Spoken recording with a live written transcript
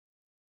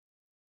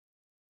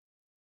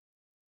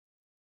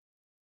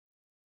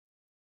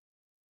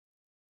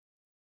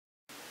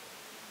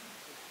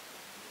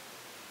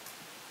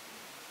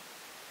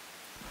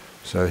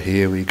So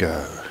here we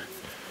go.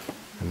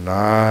 A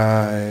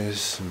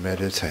nice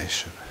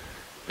meditation.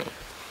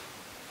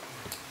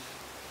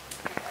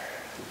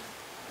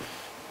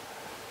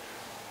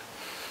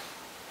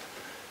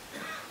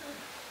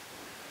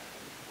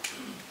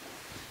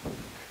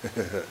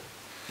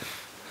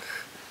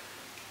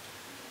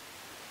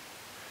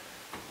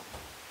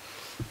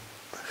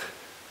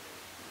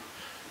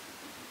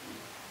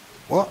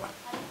 What?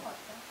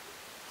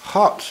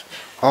 Hot?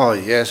 Oh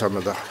yes, I'm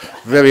a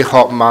very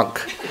hot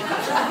monk.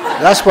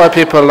 That's why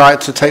people like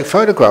to take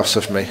photographs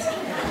of me.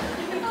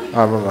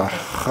 I'm a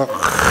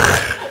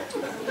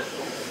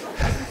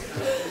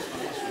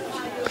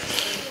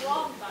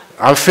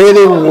I'm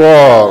feeling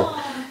warm.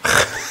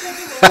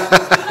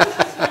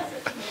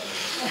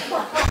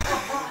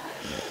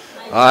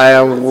 I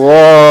am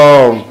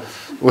warm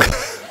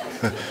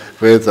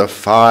with the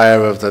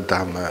fire of the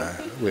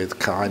Dhamma, with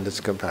kindness,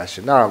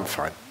 compassion. No, I'm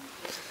fine.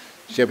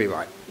 She'll be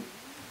right.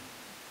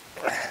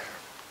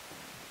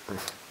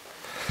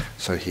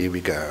 So here we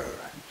go.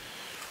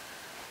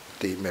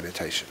 Deep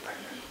meditation.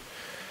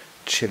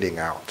 Chilling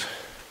out.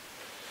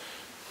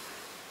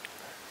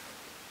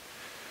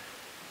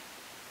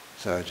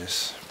 So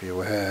just be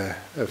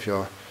aware of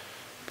your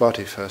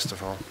body first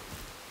of all.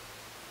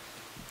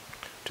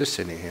 Just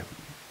sitting here.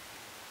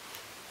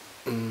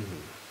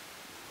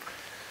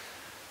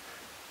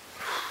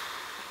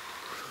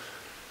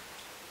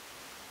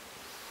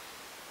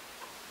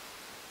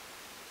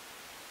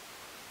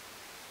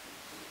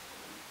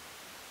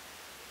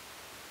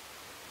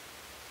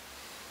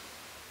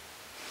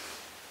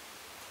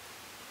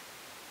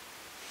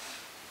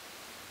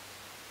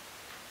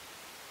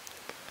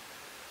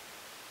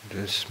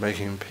 Just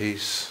making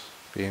peace,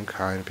 being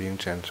kind, being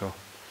gentle.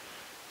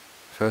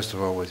 First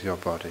of all with your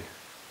body.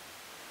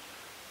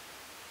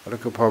 I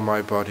look upon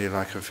my body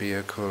like a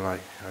vehicle,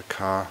 like a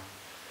car.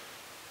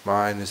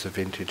 Mine is a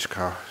vintage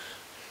car.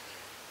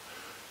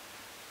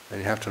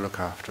 And you have to look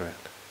after it.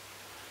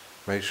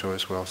 Make sure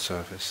it's well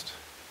serviced.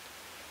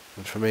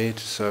 And for me to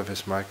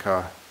service my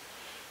car,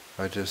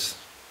 I just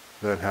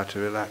learn how to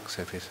relax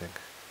everything.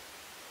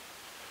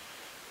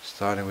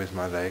 Starting with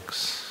my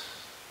legs.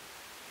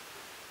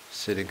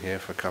 Sitting here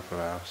for a couple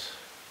of hours.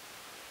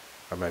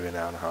 Or maybe an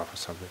hour and a half or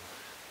something.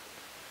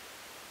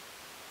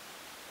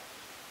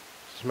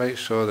 Make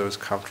sure they're as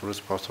comfortable as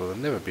possible. They'll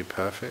never be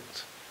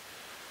perfect,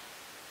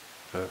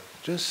 but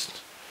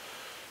just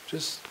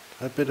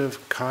a bit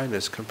of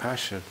kindness,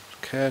 compassion,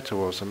 care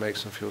towards them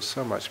makes them feel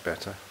so much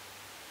better.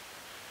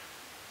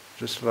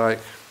 Just like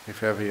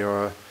if ever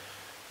you're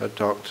a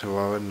doctor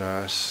or a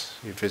nurse,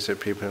 you visit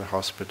people in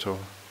hospital,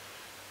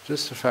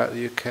 just the fact that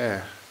you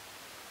care,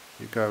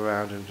 you go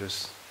around and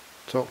just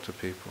talk to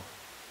people.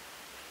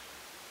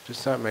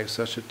 Just that makes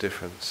such a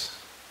difference.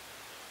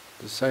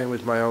 The same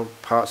with my own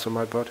parts of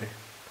my body.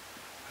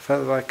 The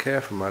fact that I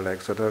care for my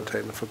legs, I don't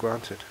take them for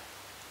granted.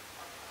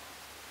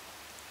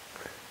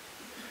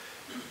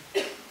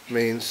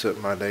 Means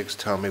that my legs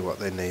tell me what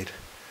they need.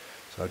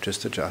 So I've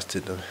just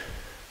adjusted them.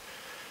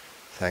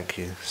 Thank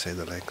you, say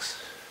the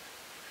legs.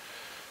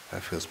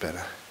 That feels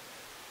better.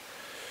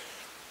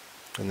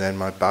 And then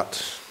my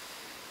butt.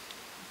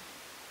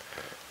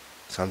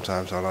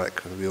 Sometimes I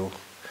like a real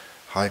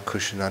high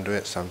cushion under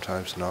it,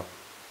 sometimes not.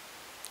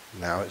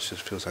 Now it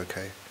just feels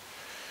okay.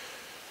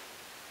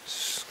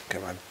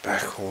 Get my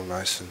back all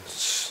nice and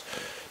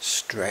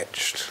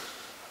stretched.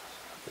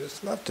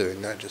 It's not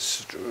doing that, just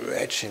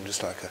stretching,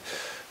 just like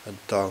a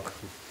dog.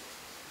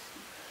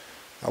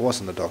 I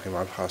wasn't a dog in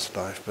my past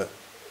life, but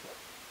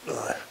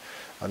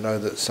I know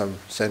that some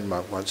Zen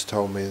monk once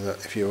told me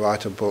that if you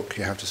write a book,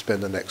 you have to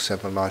spend the next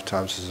 7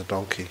 lifetimes as a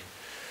donkey.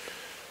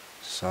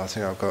 So I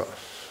think I've got,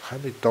 how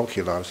many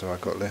donkey lives have I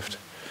got left?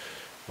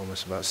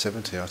 Almost about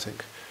 70, I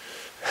think.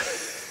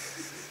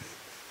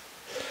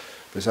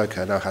 But it's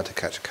okay, I know how to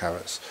catch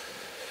carrots.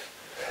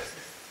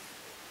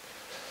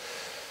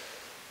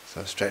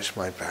 So I stretch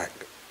my back,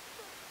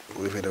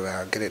 move it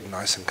around, get it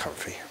nice and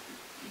comfy.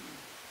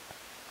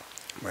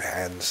 My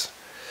hands,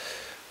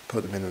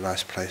 put them in a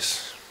nice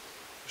place.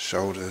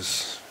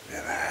 Shoulders,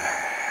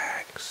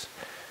 relax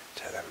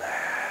to the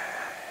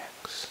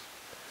max.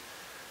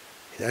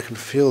 You know, I can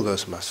feel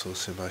those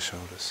muscles in my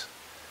shoulders.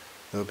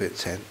 A little bit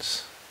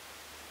tense.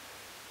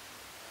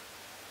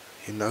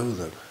 You know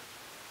them.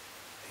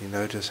 You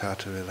know just how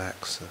to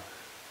relax them.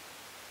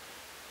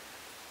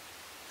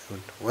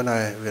 When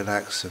I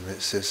relax them,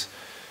 it's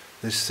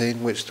this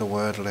thing which the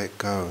word let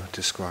go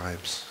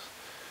describes.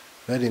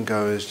 Letting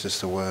go is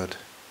just a word.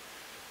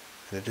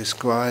 And it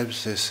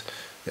describes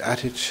the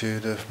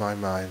attitude of my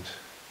mind.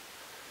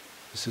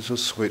 This little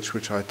switch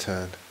which I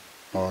turn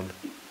on,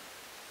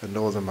 and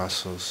all the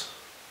muscles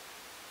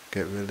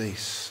get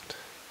released.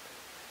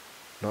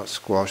 Not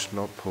squashed,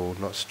 not pulled,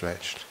 not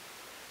stretched.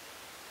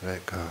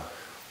 Let go.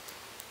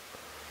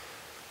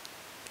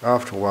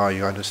 After a while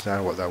you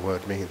understand what that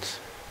word means.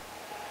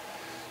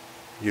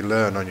 You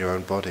learn on your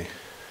own body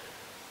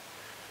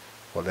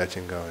what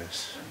letting go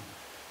is.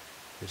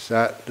 It's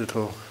that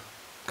little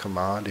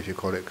command, if you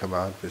call it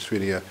command, but it's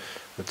really a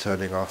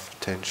turning off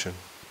tension.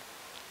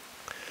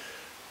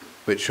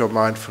 which your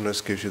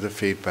mindfulness gives you the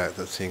feedback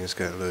that things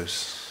get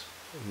loose,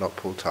 not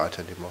pulled tight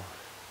anymore.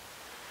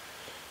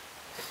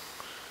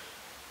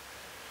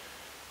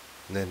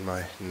 And then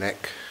my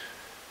neck.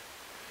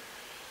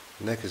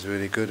 Neck is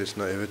really good, it's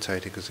not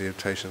irritated because the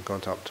irritation's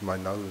gone up to my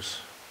nose.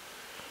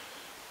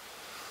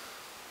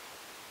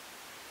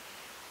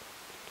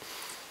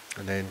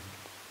 And then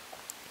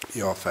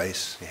your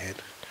face, your head.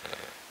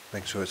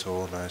 Make sure it's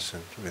all nice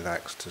and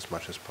relaxed as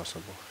much as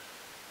possible.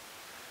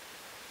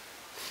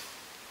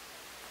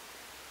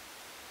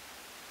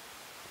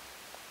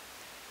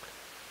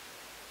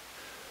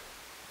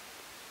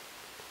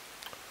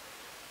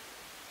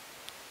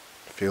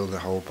 Feel the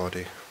whole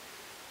body.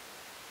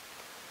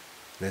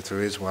 And if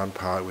there is one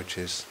part which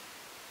is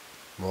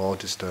more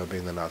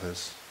disturbing than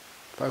others,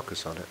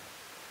 focus on it.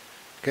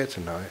 Get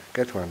to know it,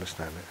 get to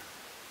understand it.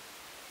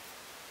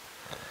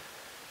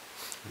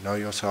 Know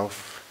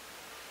yourself,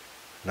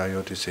 know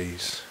your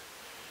disease.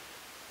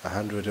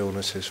 100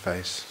 illnesses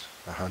faced,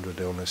 100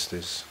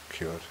 illnesses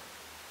cured.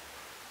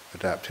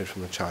 Adapted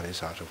from the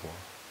Chinese art of war.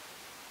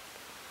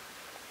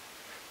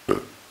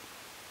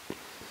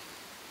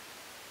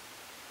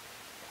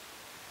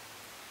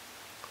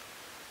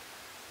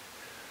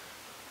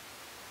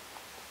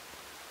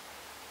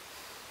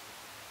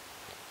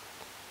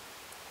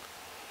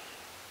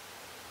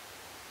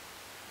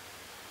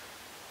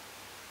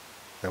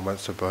 And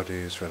once the body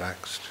is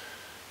relaxed,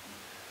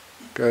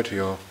 go to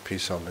your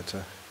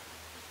peaceometer.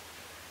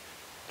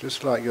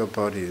 Just like your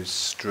body is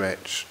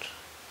stretched,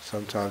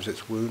 sometimes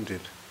it's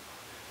wounded.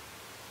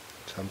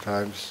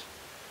 Sometimes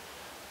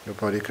your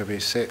body can be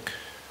sick.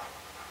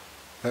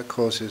 That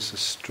causes the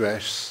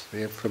stress,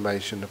 the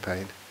inflammation, the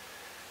pain.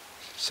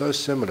 So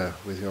similar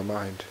with your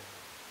mind.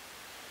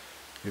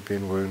 You've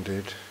been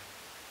wounded,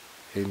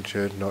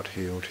 injured, not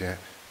healed yet.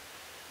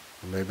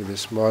 And maybe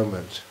this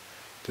moment,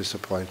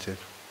 disappointed.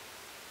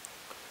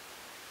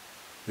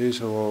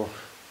 These are all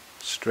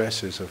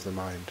stresses of the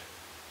mind.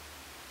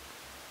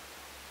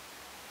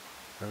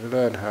 And we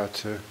learn how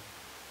to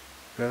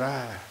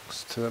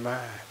relax to the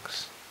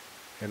max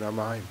in our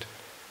mind.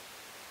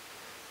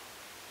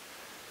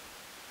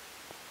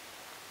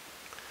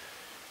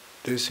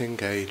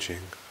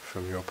 Disengaging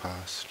from your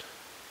past.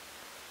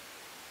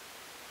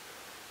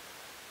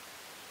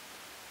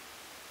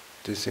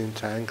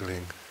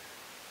 Disentangling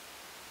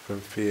from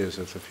fears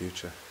of the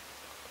future.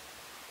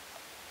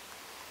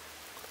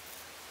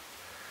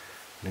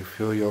 And you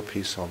feel your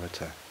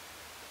peaceometer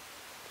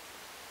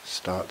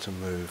start to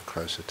move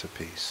closer to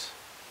peace.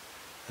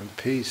 And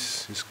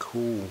peace is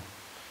cool.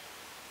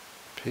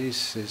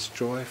 Peace is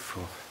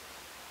joyful.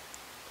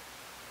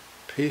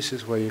 Peace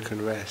is where you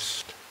can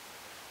rest.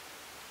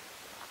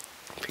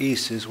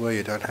 Peace is where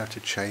you don't have to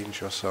change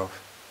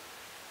yourself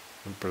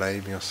and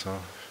blame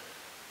yourself.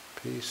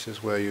 Peace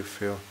is where you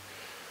feel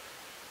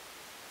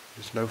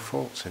there's no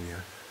faults in you.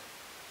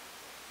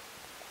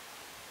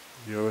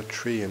 You're a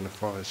tree in the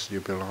forest, you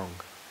belong.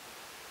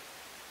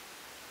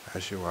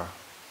 As you are.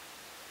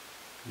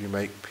 You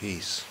make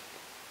peace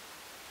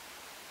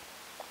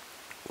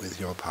with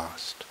your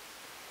past.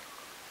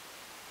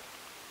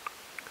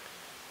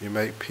 You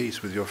make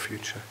peace with your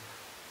future.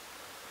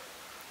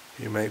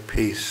 You make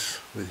peace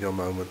with your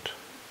moment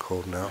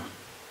called now.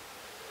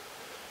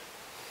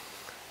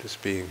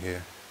 Just being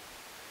here.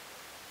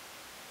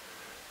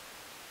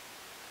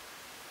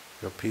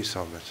 Your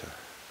peaceometer.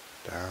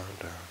 Down,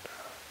 down, down.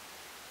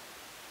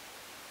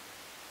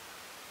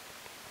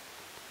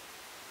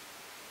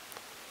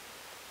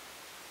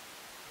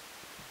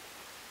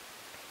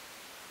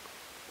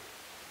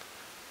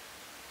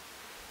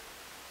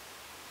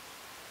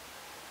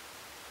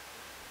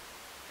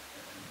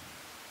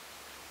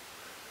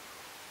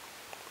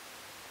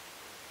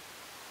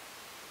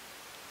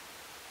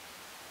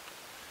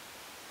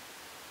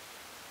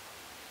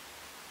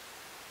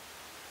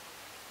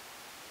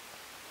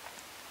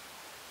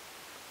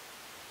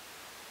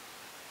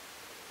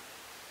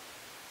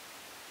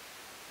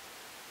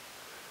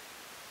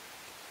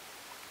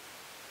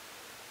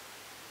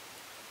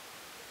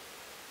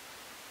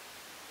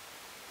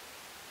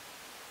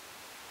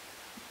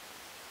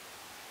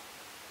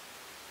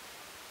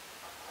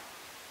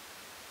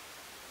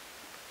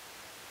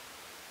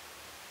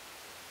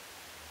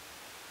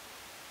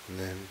 And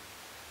then,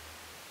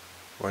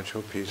 once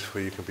you're peaceful,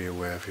 you can be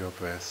aware of your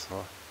breath,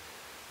 or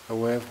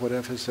aware of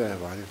whatever's there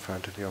right in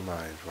front of your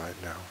mind right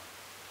now.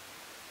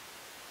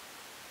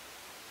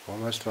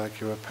 Almost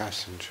like you're a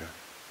passenger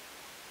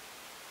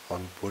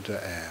on Buddha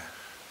air.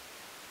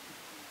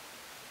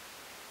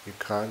 You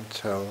can't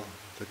tell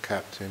the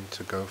captain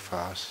to go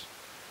fast,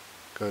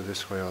 go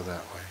this way or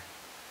that way.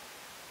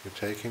 You're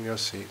taking your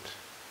seat,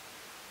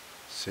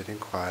 sitting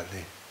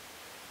quietly,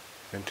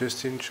 and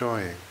just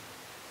enjoying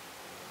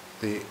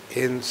the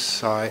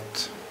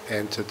insight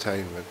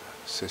entertainment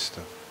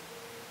system.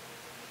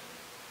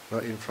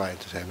 Not in-flight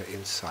entertainment,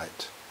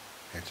 insight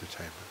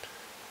entertainment.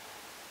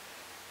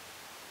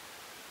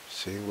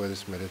 Seeing where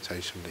this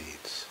meditation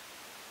leads.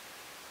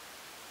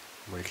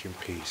 Making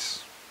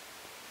peace.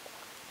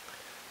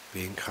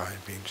 Being kind,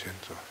 being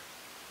gentle.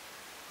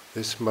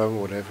 This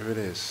moment, whatever it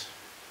is,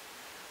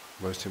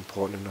 most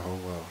important in the whole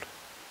world.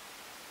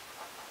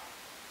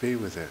 Be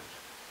with it.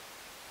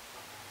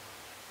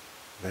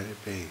 Let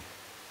it be.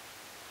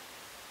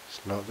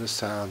 It's not the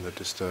sound that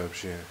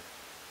disturbs you.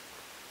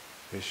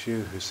 It's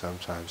you who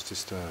sometimes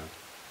disturb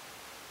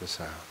the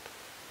sound.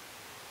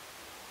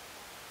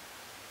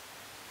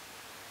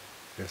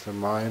 If the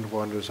mind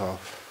wanders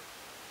off,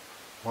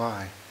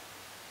 why?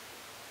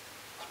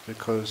 It's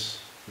because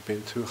you've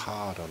been too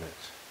hard on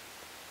it,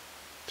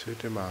 too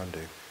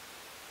demanding.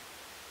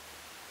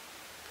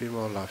 Be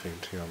more loving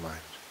to your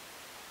mind,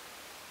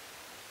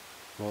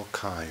 more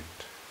kind,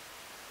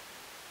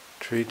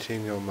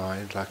 treating your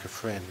mind like a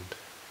friend,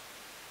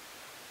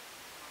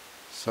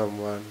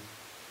 someone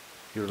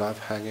you love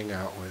hanging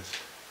out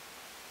with,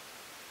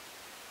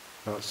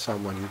 not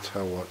someone you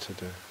tell what to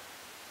do.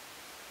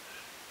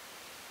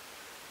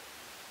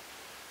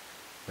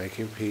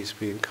 Making peace,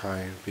 being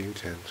kind, being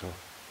gentle,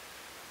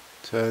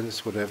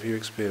 turns whatever you're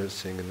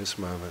experiencing in this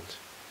moment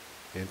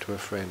into a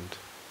friend.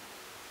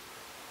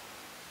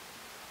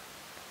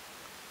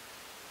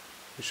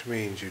 Which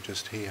means you're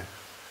just here,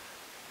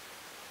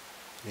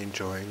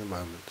 enjoying the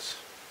moments.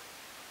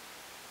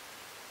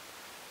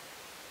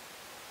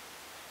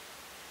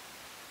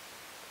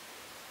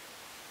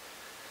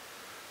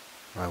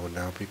 I will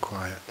now be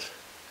quiet.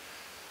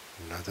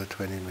 Another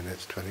 20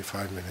 minutes,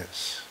 25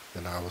 minutes,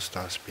 then I will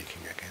start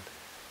speaking again.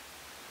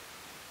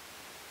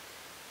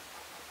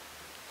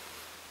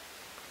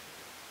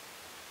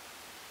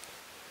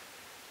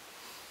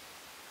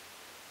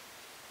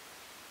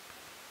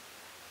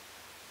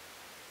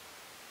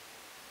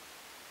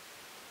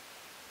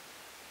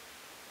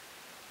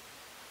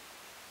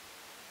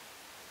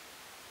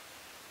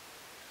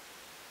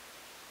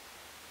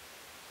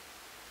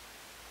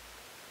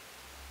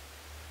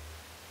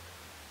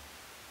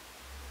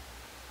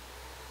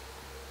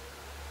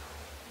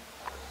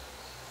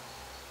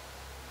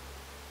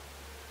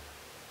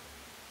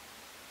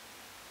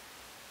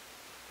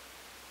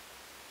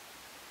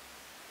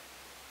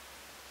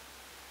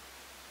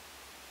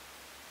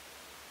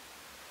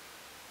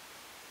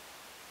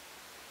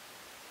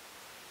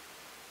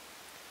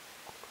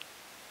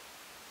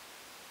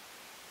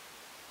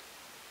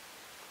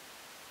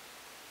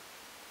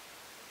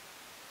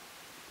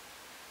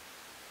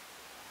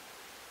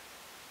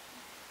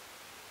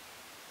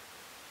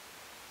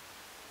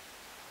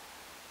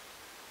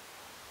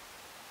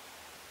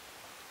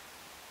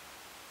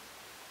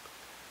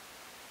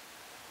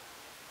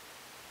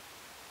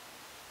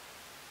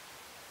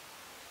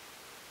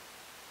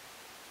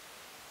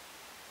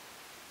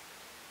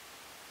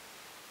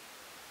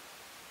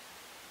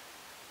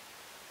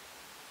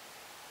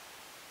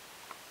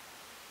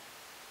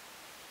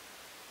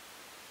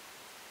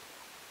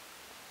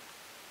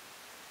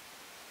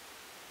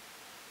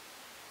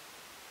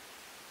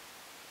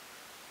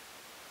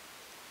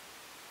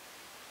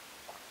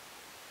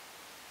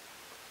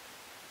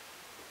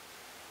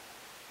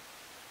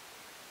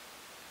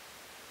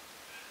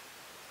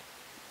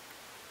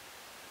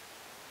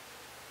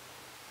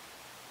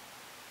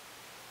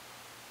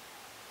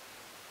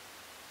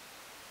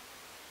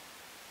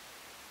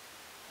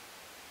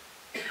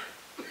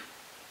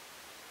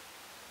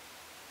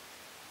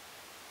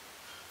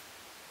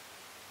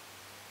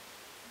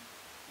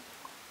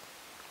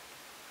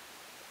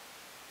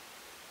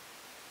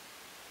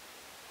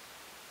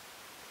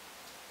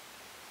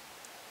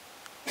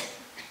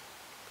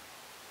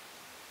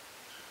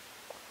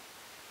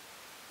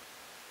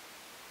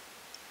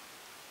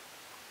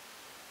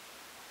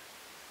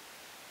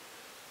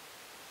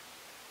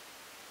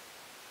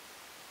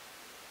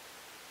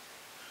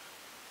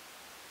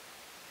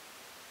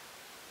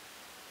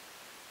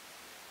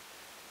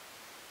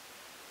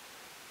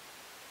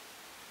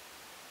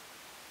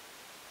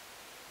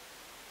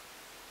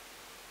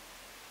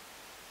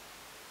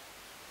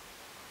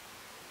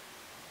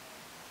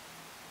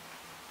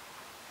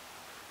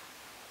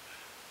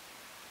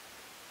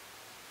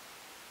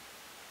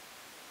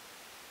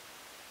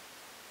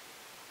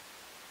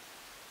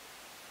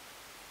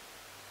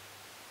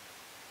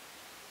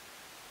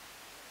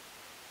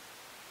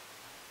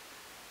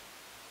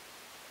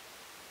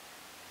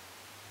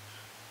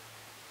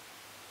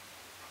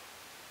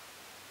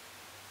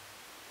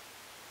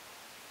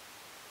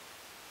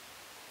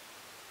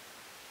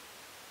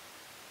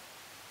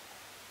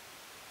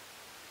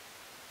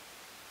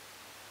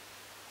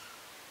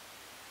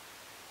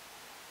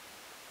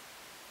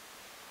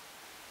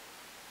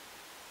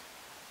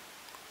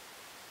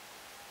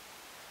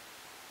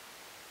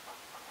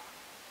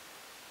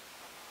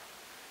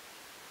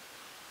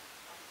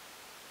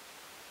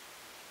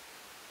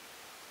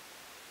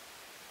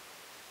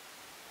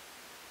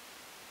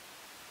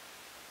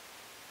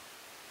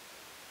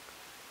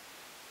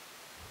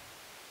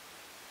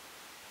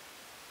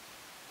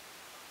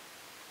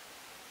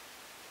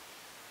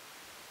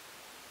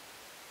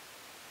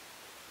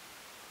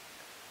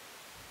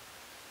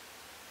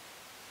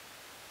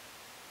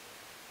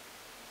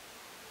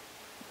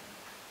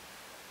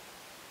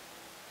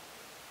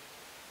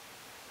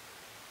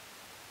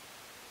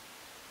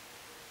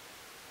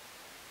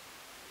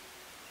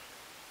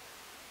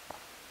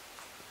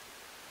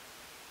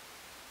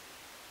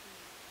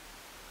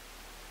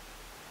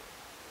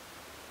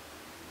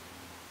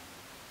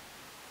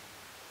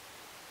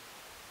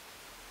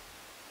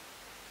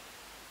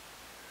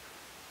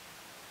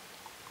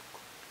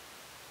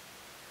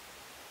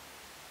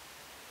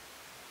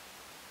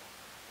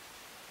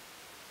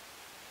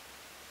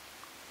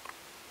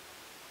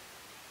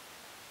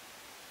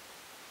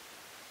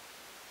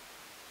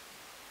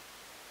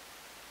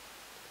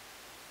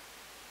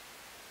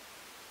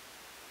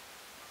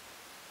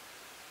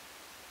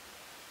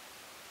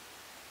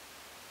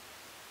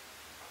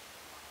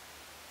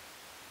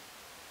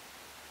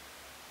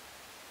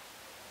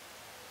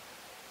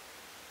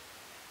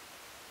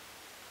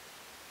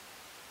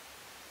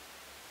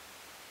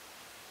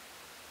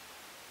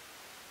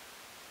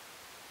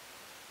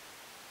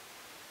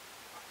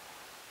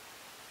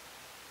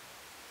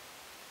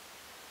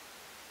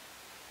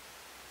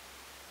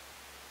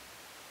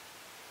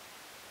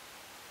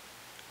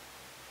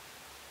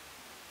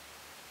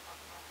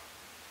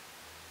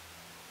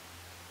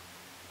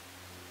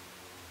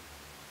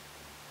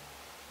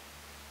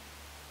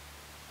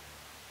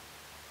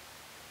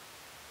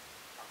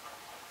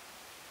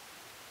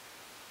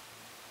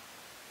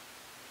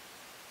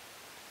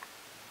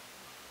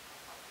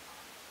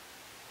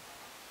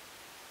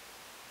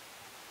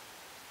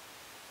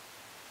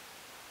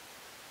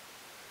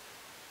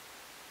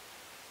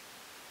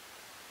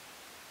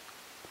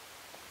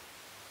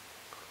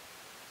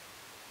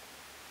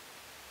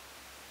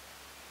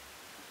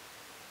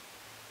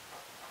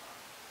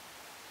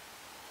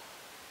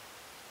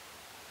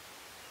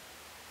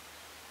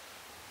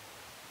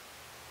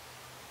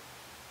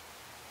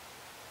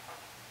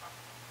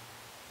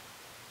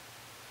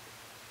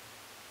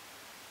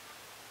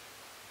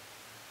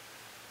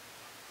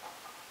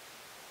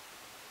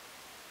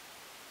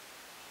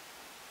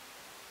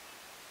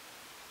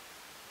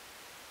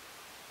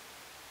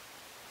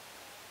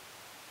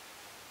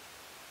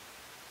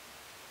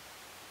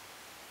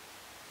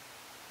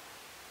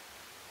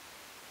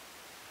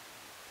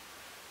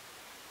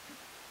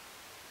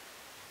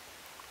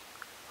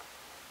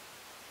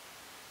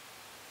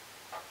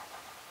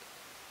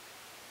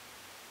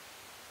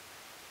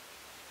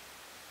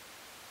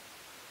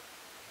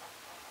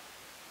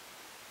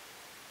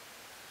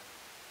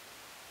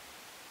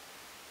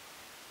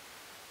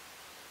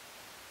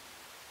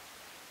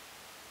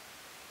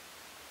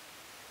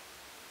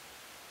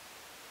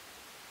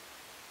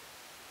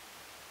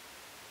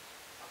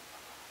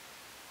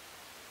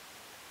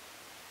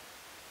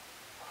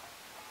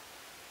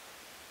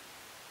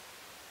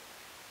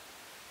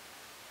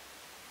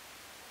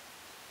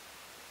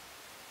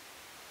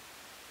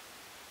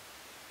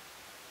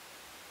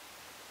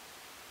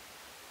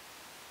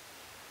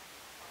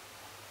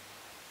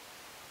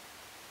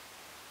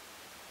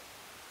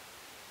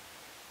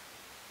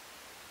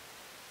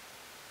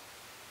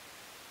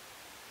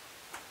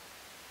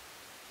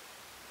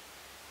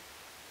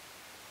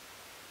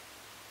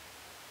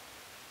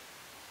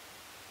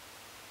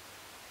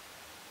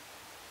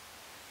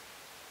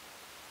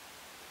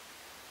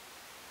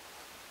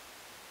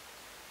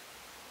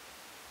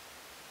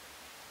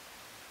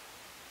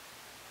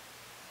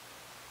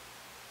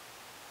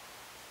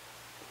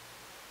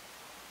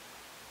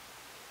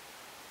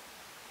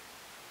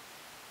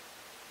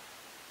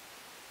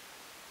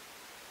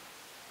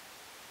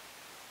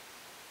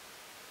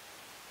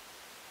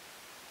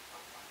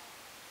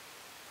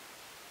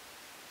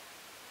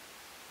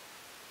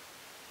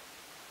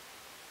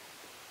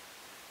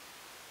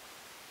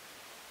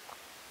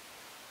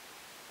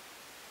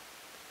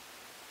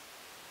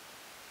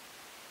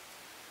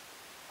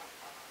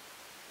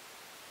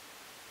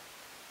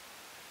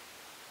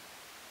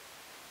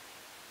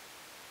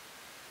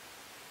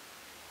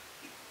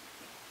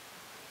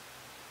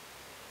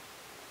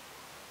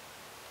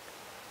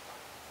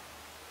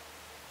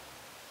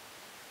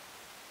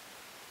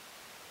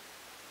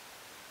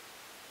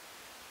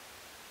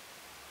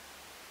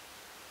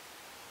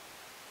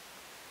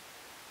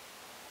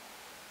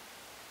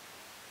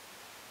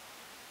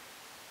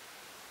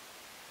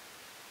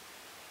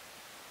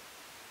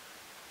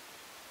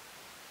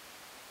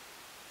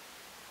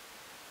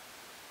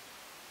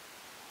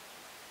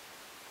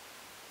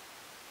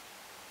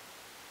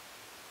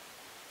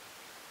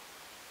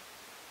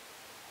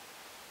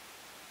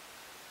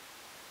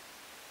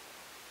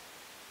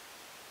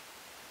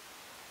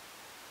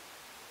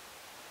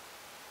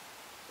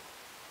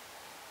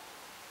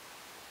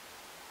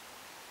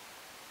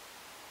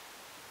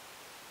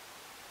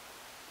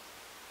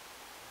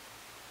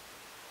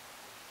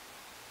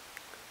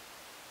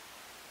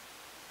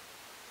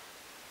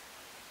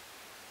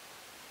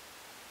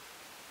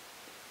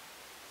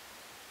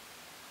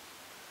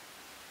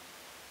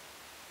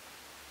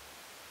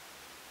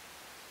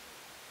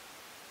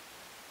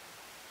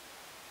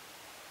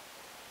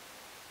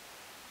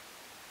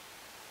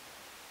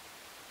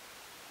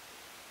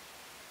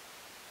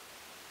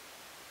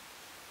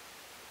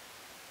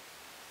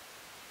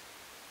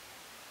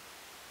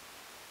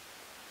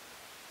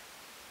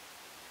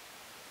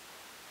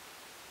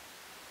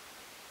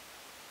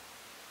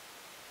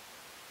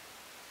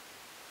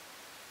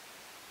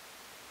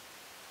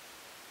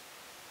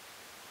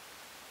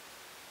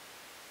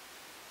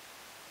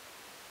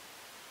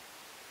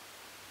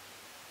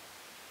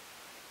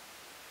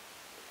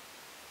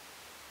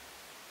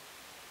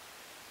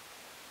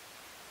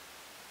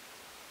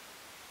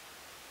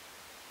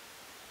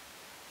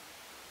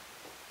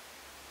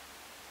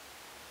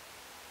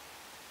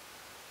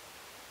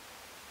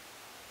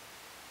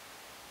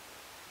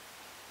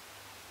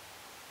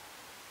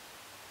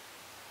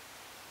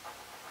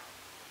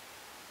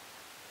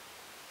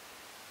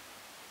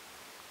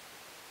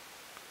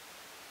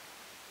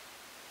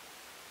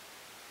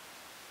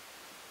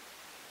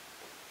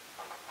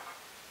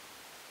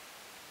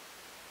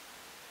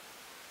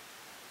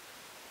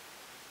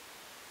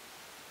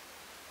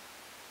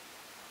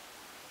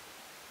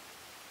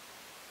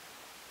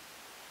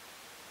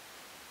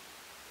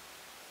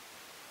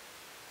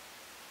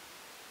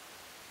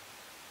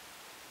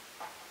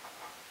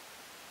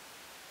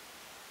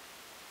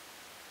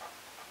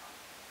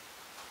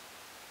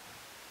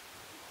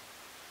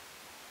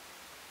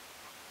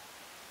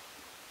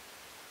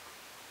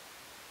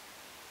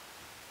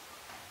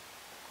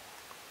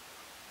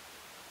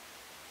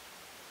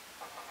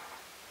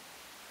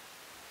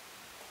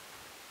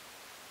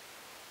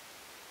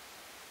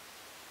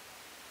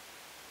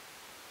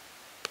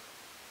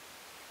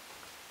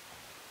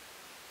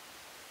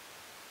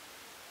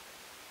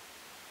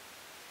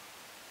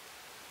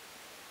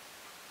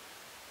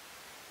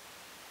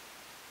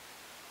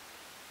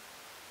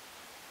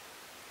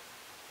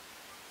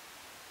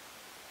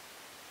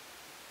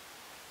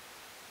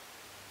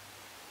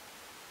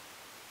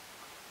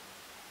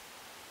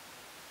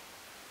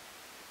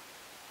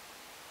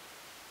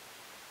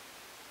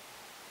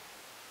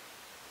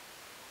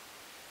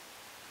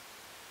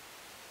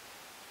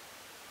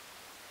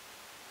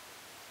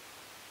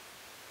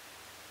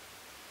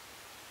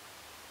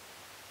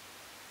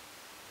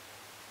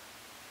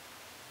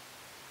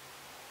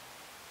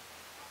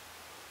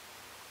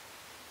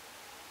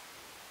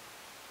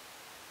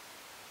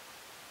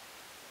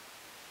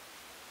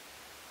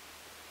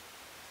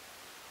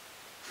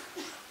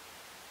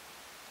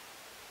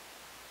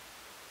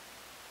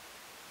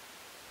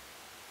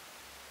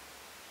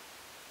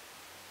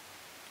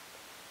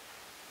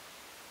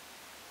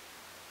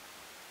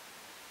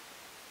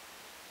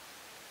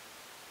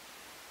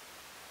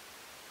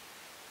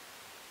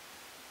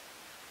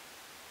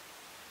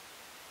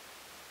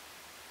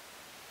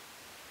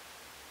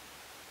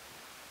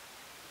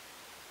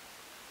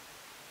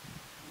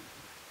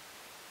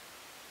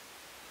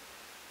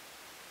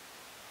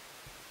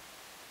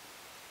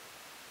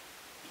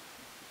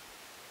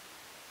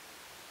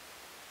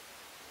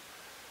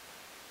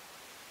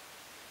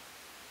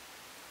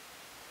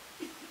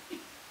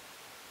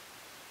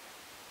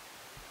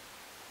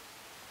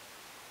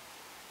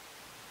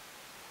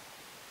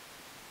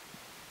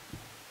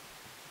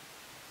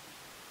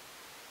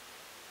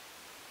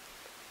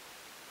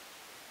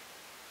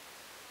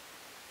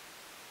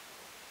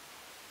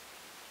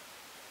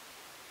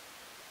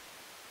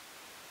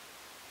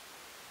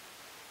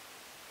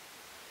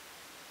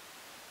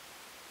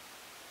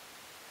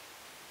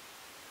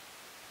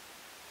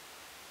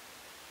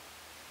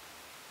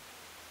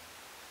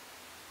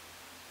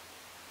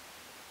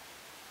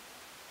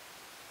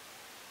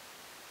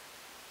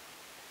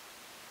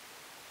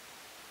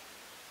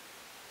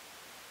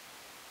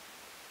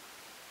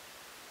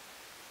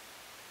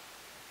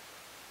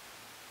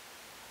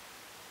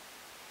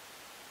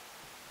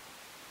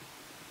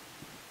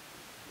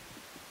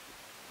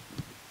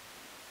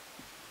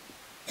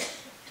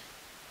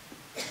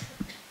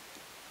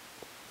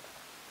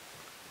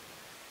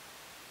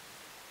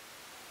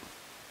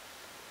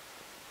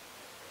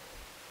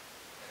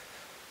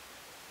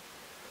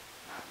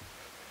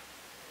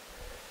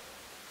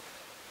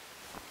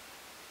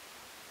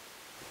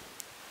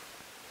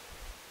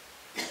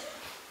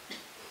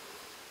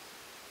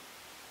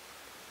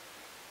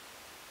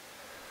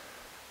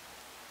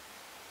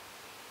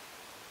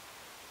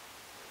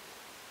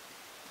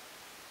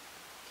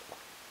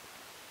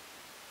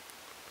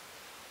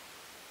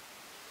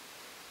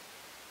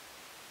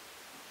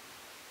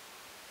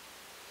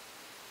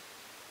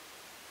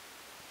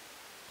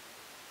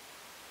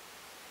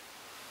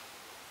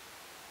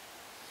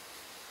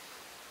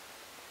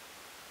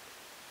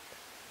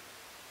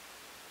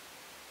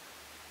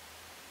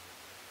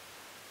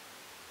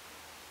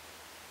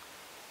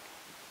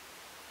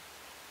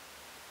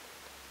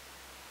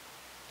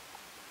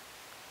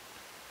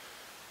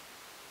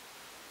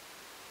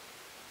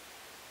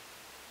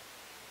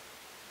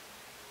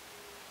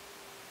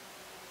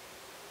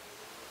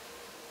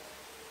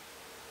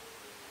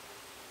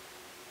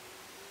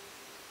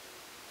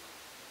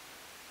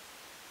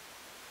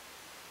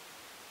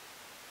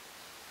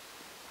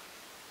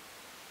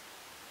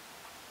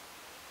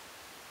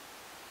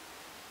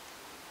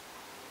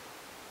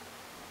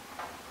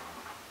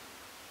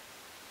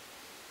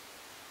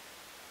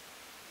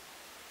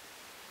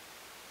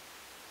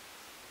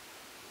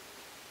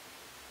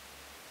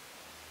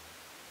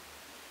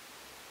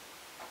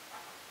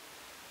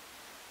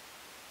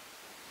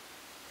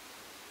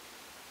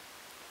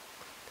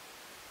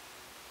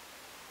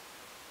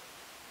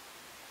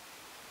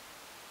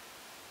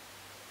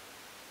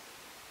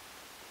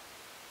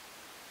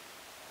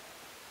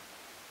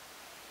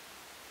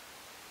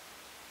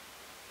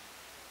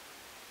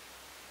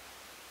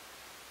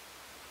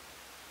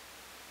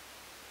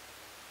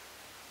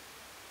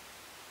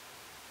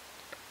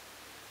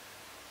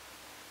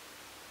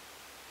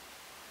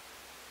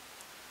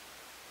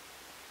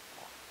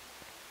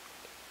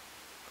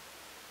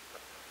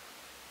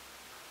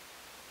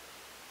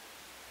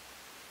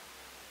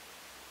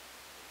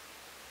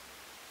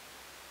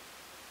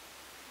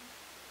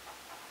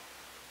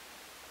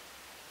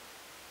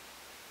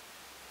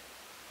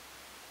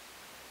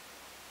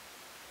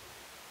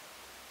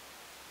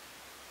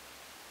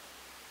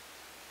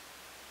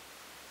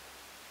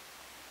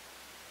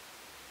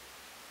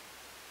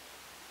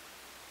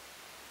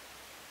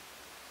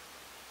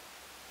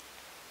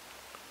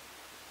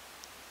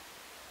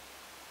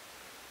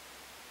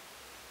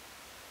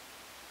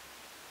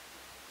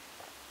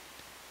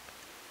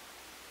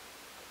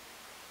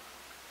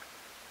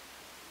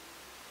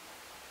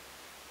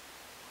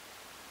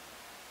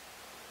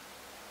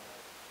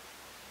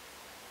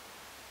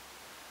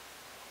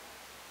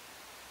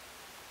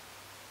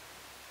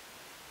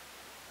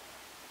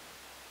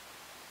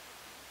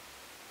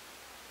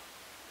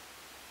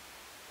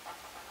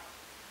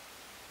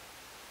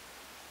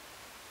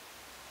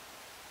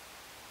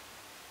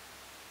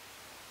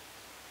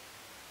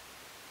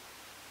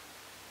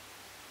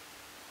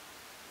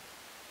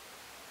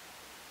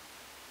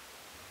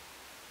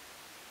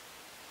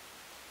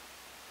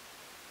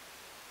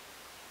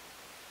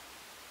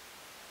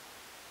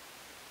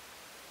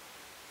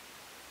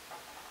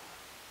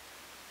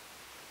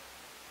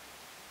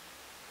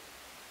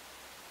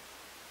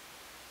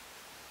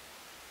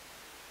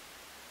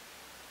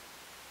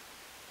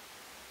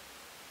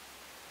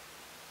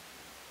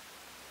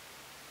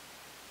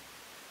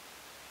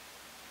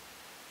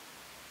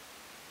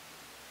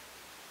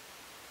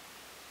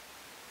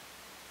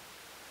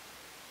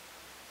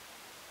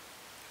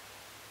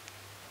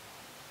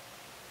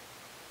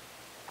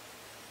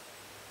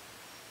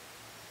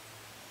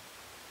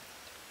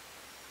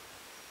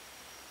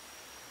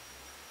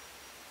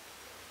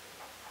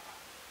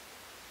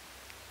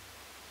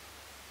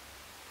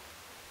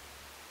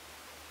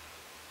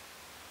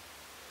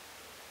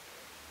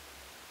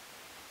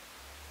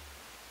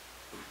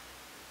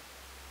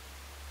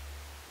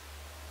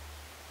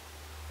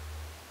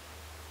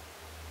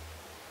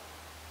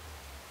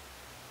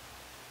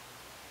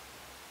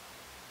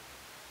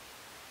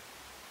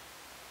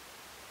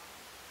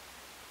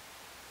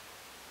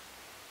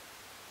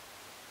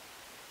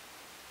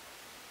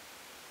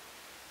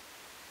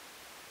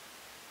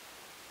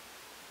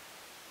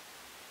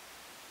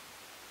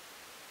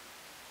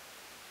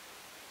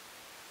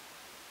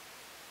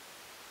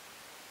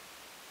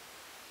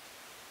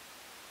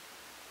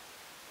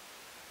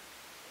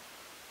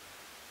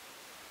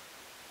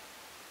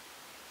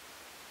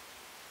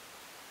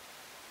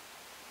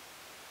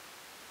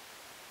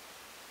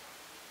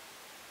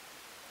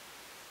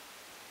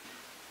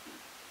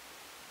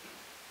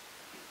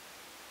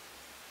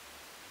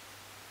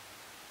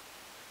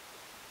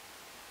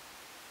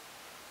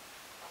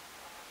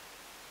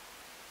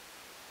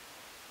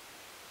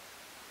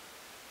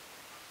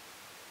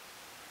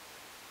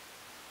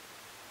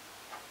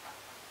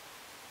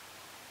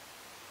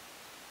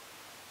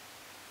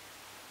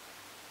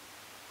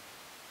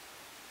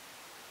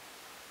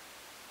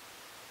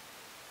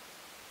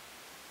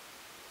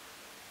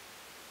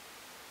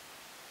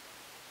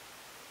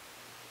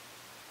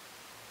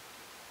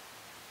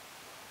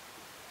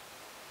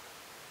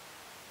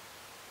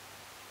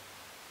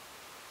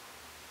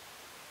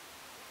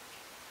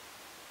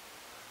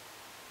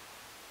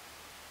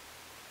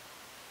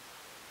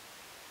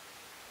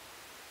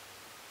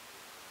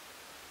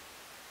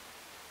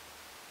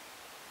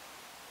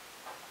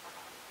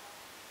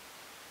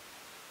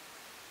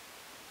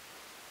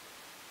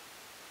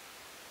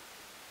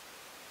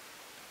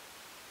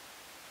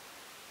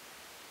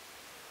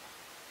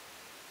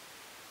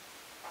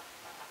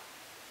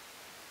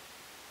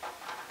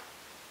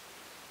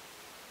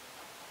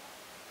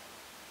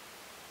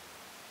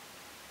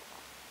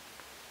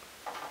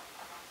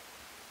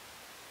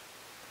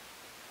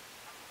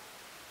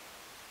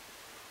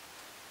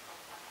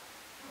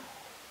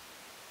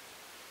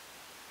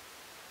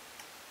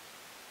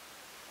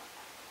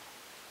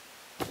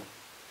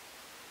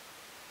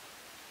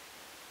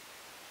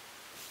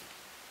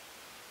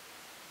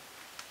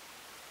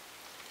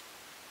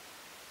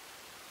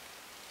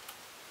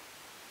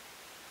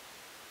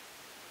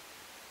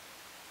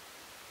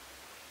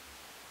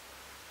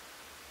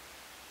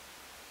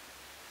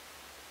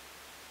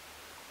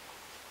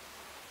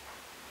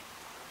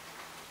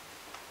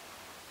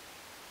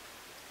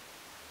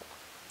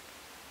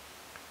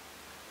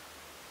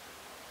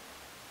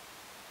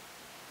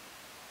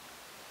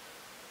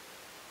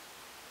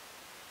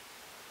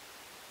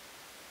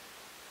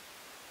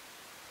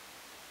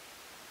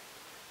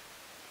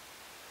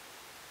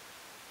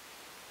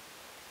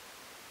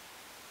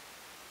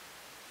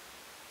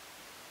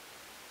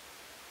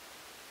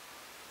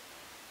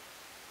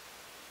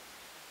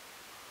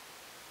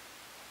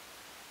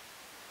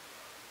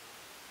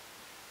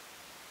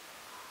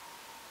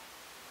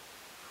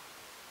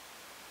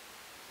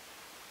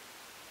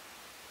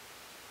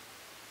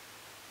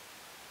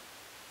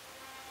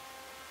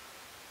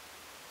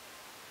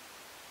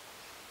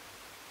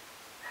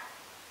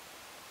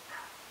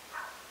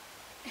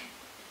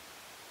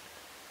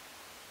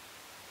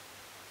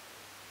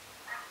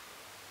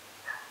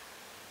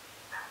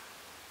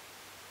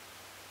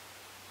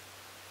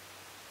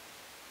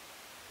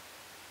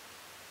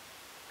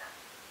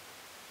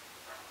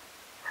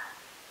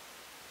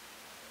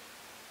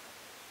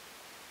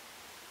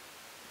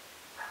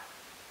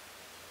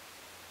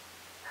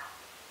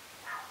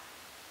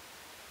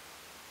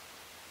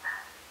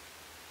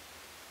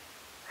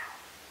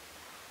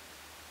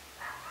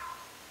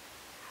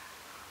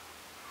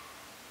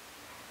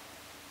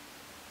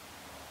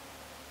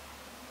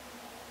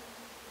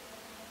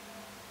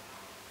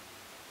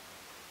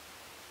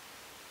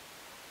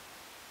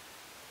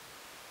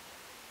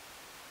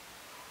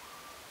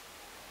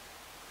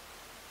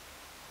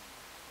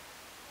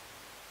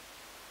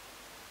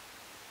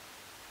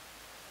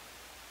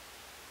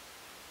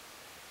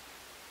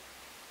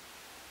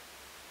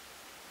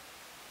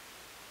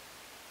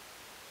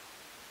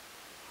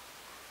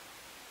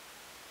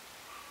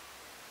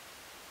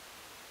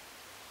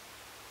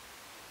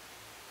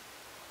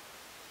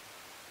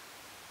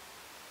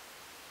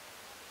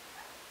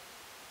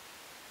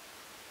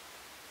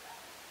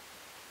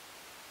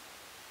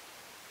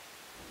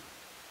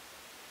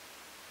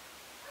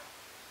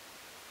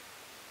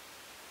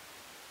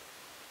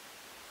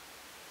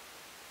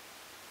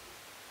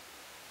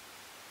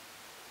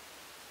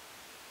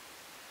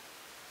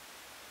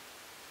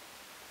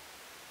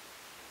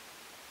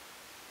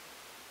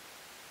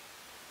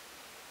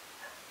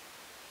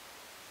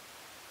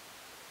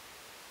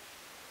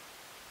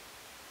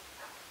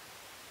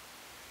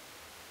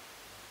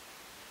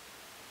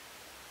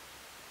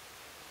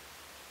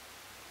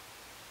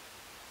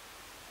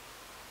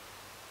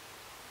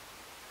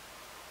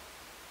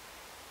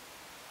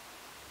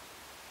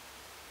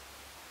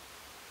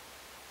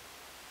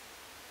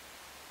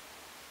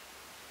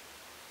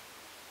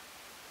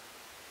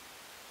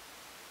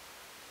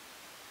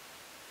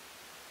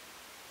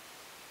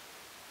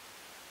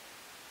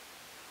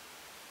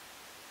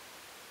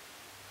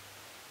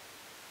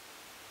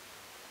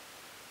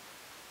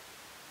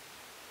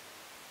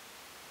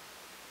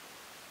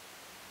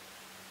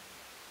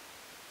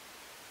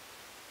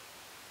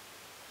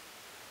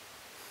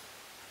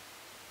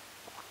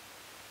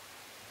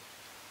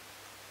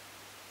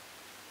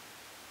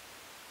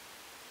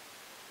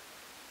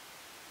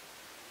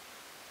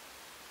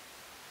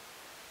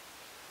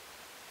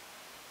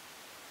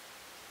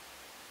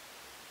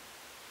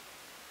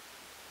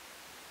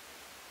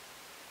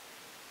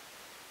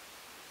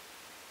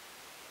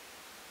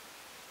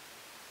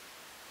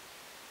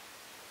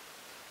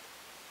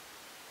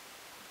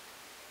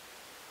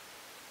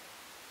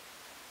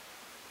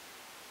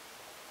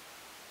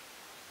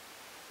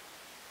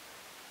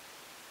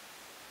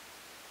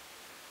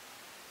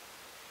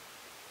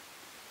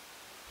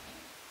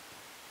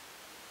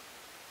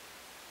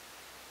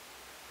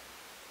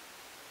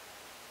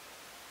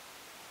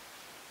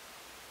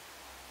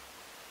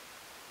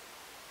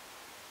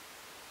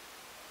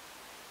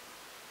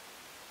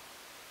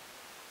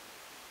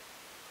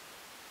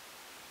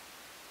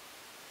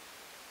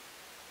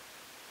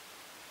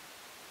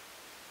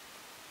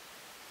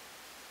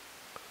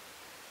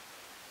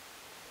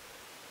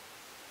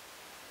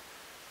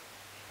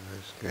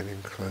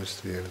 Getting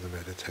close to the end of the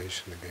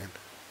meditation again.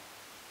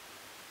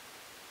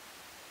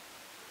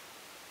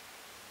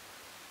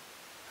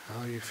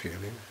 How are you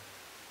feeling?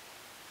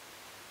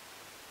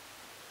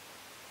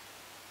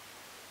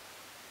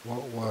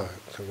 What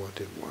worked and what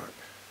didn't work?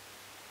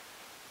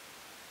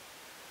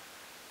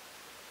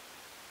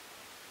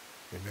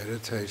 In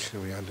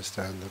meditation we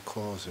understand the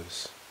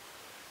causes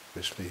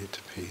which lead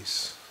to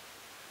peace,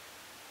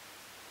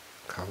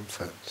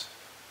 comfort,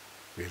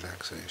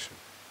 relaxation.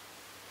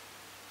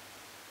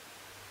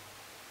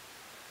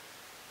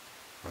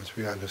 Once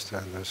we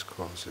understand those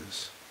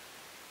causes,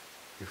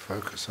 we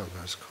focus on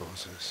those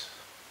causes,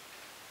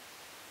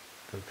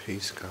 and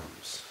peace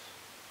comes.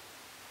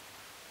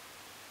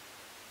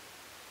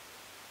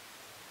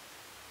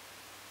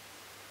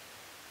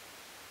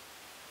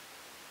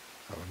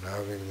 I will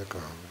now ring the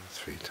gong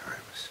 3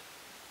 times.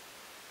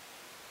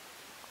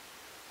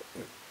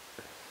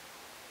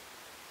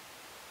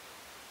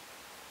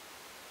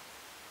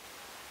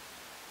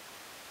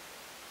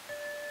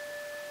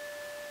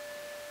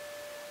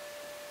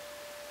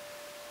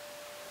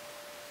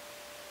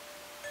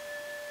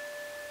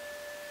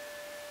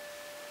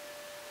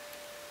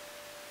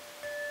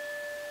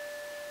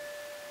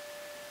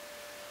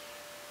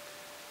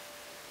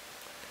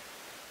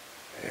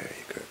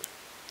 Very good.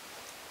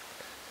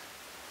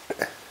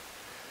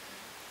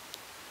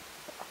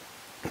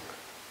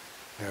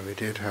 Now we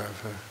did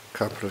have a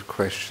couple of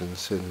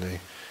questions they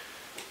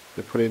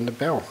put in the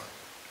bell.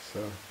 So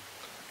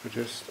we'll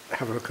just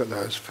have a look at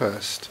those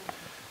first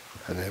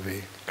and then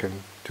we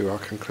can do our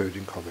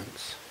concluding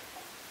comments.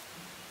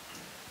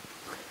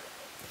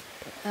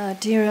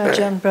 Dear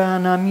Ajahn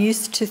Brahm,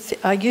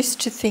 I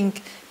used to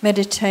think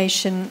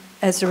meditation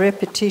as a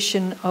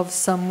repetition of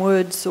some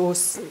words or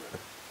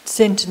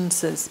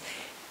sentences.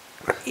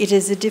 It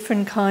is a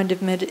different kind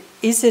of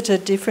Is it a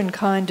different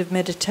kind of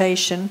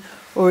meditation,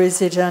 or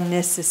is it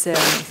unnecessary?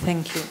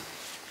 Thank you.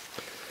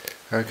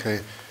 Okay,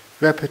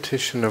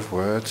 repetition of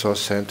words or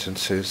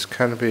sentences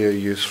can be a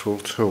useful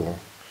tool.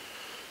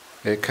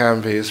 It can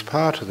be as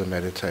part of the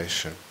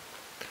meditation.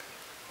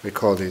 We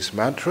call these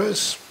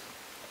mantras.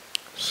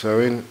 So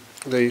in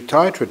the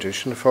Thai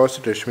tradition, the forest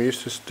tradition, we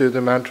used to do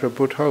the mantra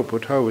Buddho,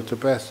 Buddho with the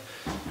breath.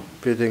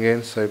 Breathing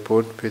in, say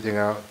Bud, breathing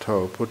out,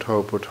 To,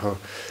 Buddho, Buddho.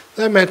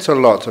 That meant a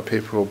lot to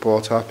people who were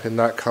brought up in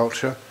that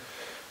culture.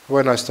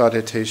 When I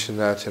started teaching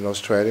that in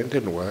Australia, it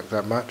didn't work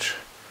that much.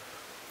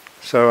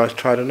 So I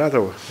tried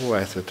another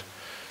method.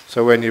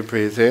 So when you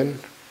breathe in,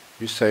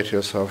 you say to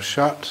yourself,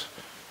 shut.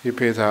 You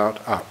breathe out,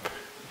 up.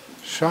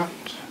 Shut,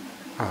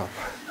 up.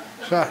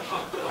 Shut.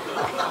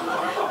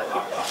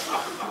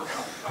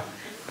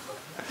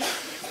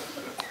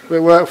 It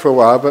worked for a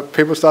while, but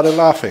people started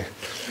laughing.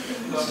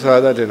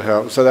 So that didn't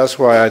help. So that's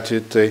why I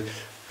did the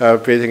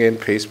breathing in,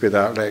 peace, breathe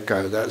out, let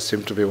go. That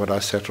seemed to be what I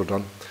settled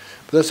on.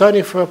 But that's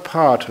only for a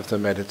part of the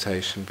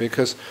meditation,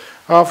 because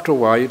after a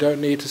while you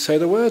don't need to say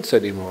the words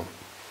anymore.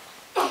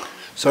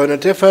 So in the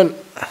different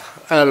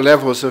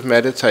levels of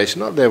meditation,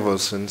 not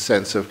levels in the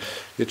sense of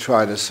you're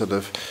trying to sort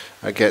of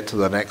get to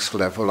the next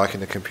level, like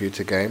in a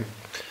computer game.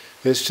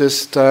 It's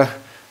just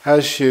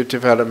as you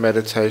develop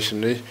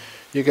meditation,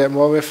 you get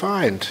more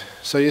refined.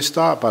 So you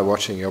start by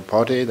watching your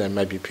body, then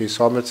maybe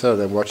peaceometer,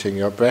 then watching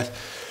your breath.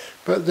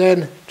 But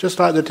then, just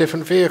like the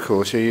different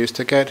vehicles you used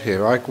to get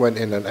here, I went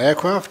in an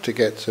aircraft to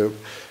get to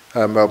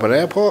Melbourne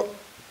Airport,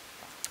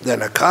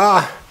 then a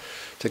car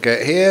to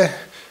get here,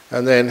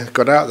 and then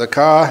got out of the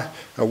car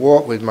and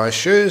walked with my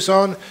shoes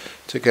on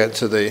to get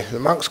to the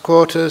monks'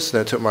 quarters,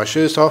 then took my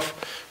shoes off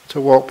to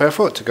walk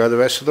barefoot to go the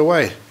rest of the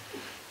way.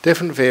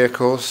 Different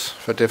vehicles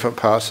for different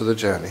parts of the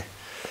journey.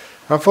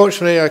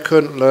 Unfortunately, I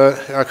couldn't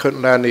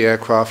land the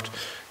aircraft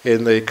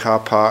in the car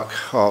park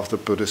of the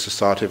Buddhist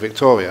Society of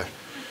Victoria.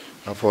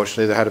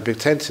 Unfortunately, they had a big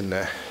tent in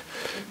there.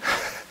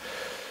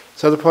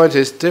 So the point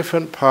is,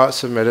 different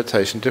parts of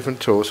meditation, different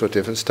tools for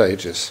different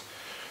stages.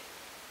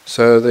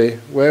 So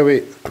where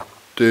we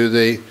do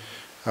the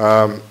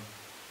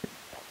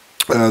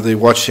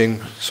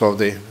watching, sort of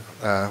the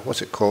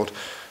what's it called,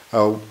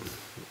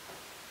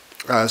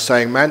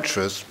 saying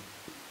mantras.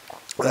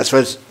 That's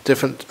where it's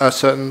different. A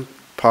certain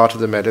part of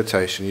the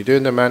meditation. You're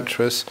doing the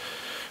mantras,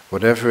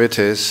 whatever it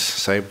is.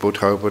 Say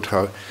Buddho,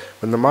 Buddho.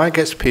 When the mind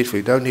gets peaceful,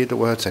 you don't need the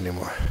words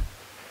anymore.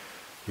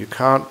 You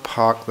can't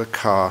park the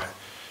car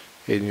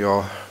in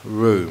your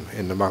room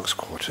in the monks'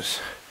 quarters.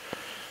 You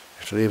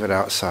have to leave it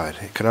outside.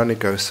 It can only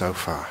go so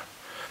far.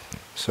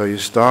 So you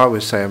start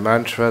with, say, a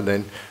mantra,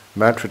 then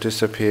mantra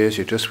disappears,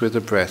 you're just with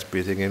the breath,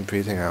 breathing in,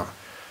 breathing out.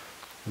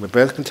 And the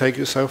breath can take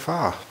you so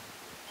far.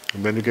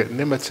 And then you get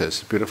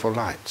nimittas, beautiful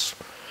lights.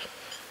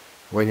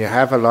 When you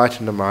have a light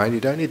in the mind, you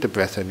don't need the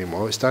breath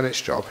anymore, it's done its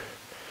job.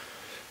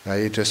 Now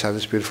you just have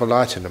this beautiful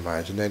light in the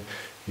mind, and then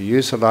you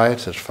use the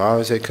light as far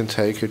as it can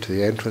take you to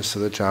the entrance to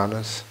the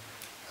jhanas,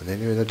 and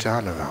then you're in the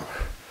jhana realm.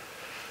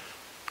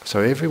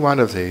 So every one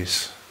of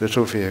these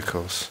little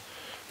vehicles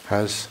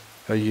has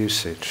a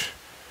usage,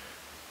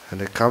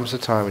 and there comes a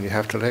time when you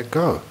have to let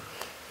go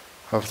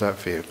of that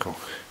vehicle.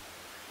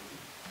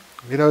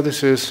 You know,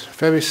 this is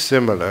very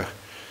similar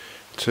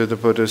to the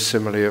Buddha's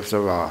simile of the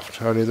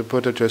raft. Only the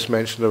Buddha just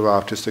mentioned the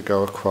raft is to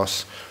go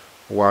across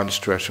one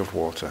stretch of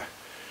water.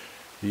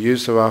 You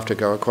use the raft to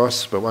go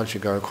across, but once you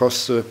go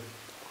across to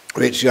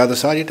reach the other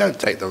side, you don't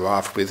take the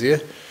raft with you.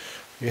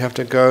 You have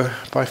to go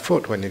by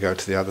foot when you go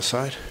to the other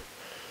side.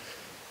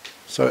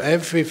 So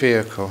every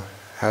vehicle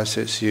has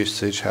its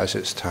usage, has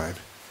its time.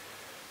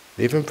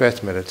 Even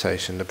breath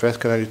meditation, the breath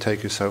can only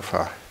take you so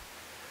far.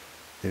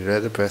 You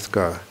let the breath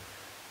go,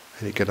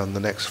 and you get on the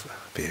next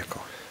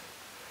vehicle.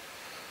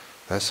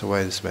 That's the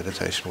way this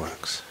meditation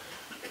works.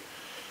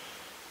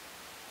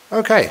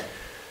 Okay.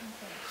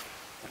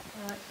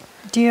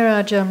 Dear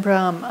Ajahn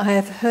Brahm, I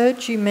have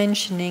heard you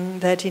mentioning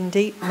that in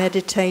deep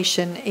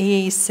meditation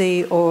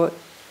EEC or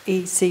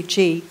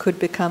ECG could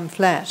become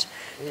flat.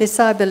 This,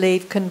 I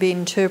believe, can be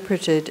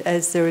interpreted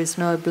as there is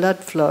no blood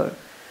flow.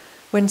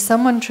 When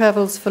someone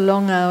travels for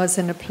long hours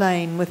in a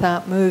plane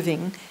without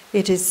moving,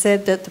 it is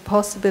said that the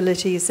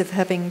possibilities of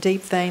having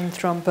deep vein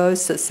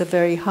thrombosis are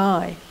very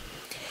high.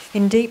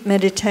 In deep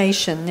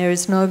meditation, there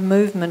is no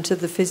movement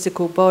of the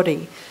physical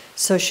body,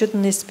 so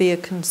shouldn't this be a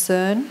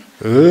concern?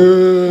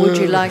 Would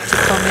you like to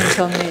comment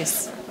on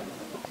this?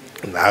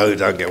 No,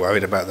 don't get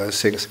worried about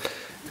those things.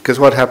 Because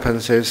what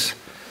happens is,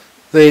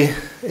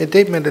 in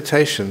deep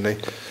meditation,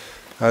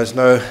 there's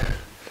no...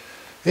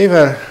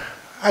 Even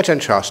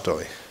Ajahn Chah's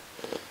story,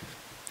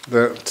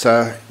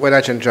 that when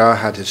Ajahn Chah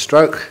had his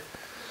stroke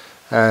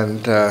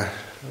and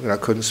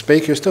couldn't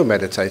speak, he was still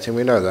meditating.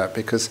 We know that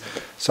because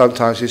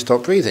sometimes he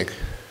stopped breathing.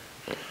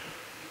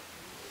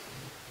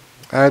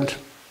 And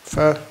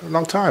for a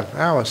long time,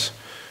 hours,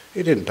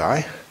 he didn't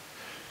die.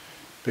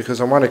 Because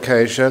on one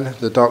occasion,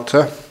 the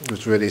doctor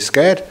was really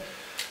scared,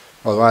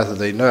 or rather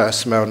the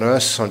male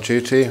nurse on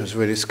duty was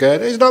really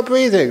scared. He's not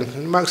breathing. And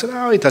the monk said,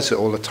 oh, he does it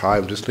all the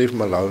time, just leave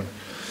him alone.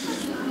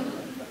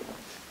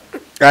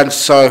 And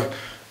so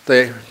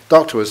the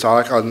doctor was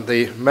arguing,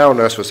 the male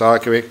nurse was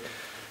arguing,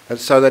 and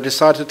so they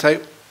decided to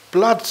take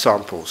blood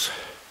samples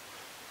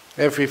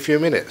every few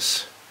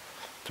minutes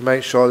to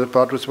make sure the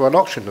blood was well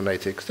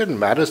oxygenated. It didn't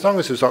matter, as long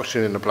as there was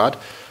oxygen in the blood,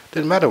 it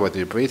didn't matter whether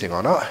you're breathing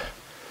or not.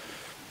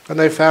 And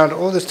they found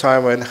all this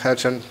time when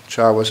Ajahn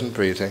Chah wasn't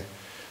breathing,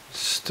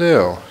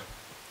 still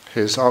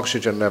his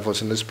oxygen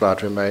levels in his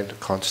blood remained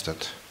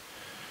constant.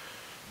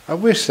 I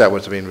wish that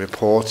would have been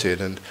reported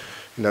and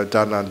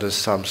done under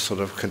some sort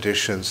of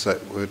conditions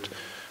that would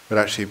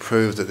actually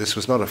prove that this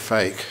was not a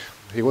fake.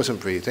 He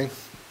wasn't breathing.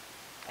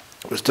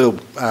 It was still,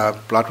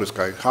 blood was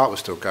going, heart was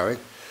still going.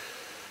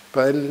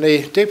 But in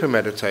the deeper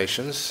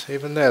meditations,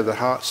 even there the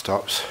heart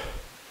stops.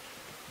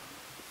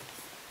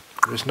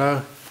 There's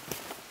no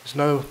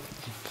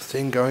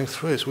thing going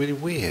through. It's really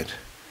weird.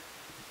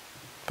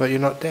 But you're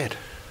not dead.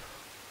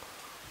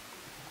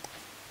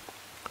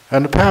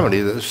 And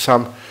apparently there's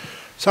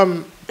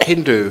some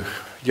Hindu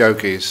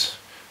yogis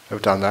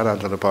have done that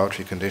under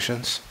laboratory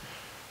conditions.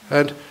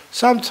 And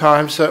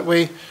sometimes that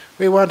we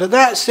wonder,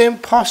 that's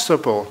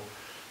impossible.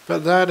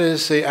 But that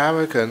is the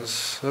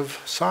arrogance of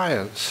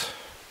science,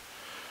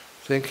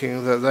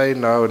 thinking that they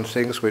know and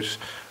things which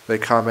they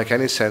can't make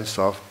any sense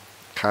of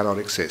cannot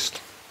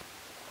exist.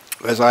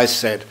 As I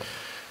said,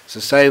 it's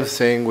the same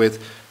thing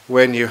with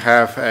when you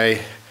have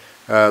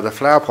the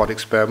flower pot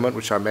experiment,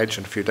 which I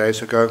mentioned a few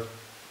days ago.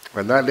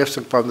 When that lifts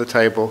from the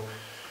table,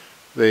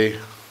 the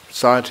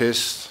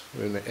scientists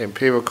in the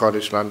Imperial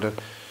College London,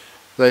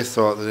 they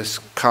thought that this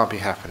can't be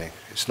happening.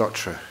 It's not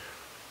true.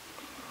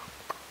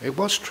 It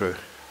was true.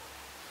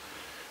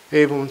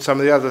 Even some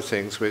of the other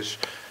things which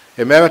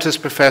Emeritus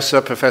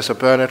Professor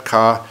Bernard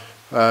Carr,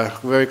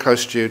 very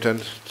close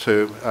student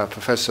to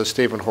Professor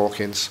Stephen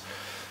Hawkins,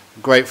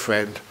 great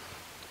friend,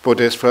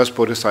 Buddhist, first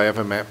Buddhist I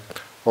ever met,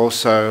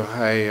 also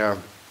a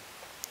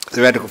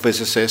theoretical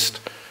physicist,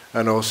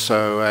 and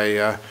also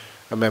a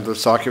member of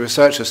the Psychic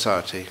Research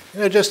Society.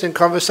 Just in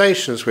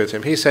conversations with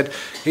him, he said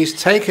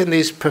he's taken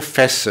these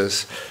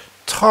professors,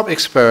 top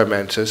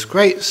experimenters,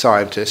 great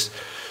scientists,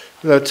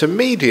 to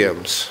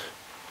mediums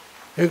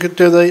who could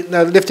do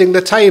lifting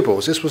the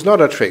tables. This was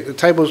not a trick. The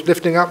table was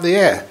lifting up the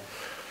air.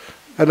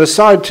 And the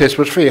scientist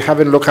was free,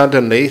 having a look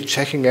underneath,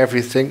 checking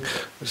everything,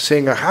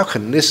 seeing how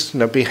can this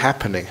be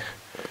happening.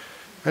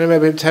 And I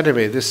remember him telling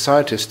me, this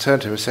scientist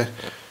turned to him and said,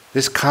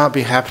 this can't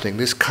be happening,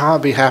 this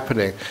can't be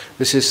happening.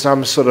 This is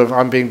some sort of,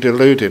 I'm being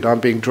deluded, I'm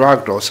being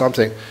drugged or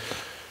something.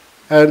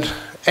 And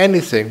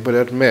anything but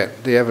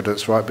admit the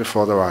evidence right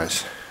before their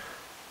eyes.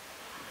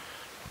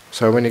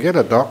 So when you get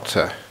a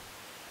doctor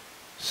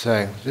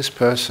saying, this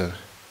person,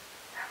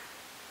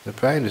 the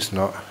brain is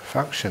not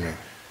functioning,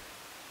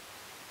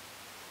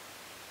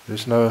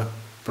 there's no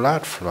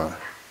blood flow,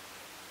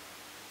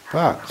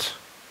 but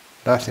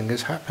nothing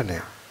is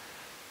happening,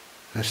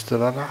 they're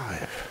still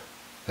alive.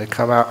 They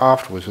come out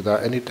afterwards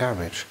without any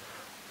damage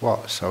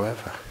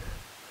whatsoever.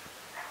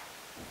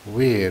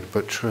 Weird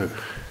but true.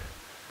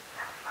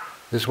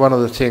 This is one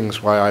of the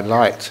things why I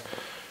liked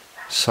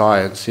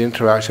science, the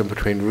interaction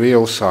between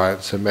real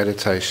science and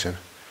meditation.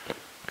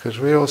 Because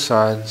real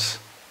science,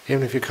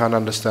 even if you can't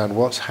understand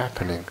what's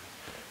happening,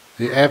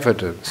 the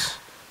evidence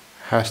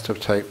has to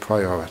take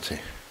priority.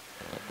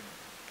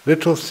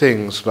 Little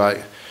things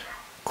like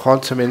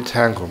quantum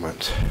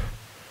entanglement.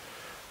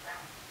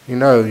 You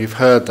know, you've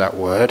heard that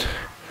word.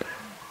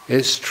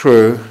 It's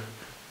true.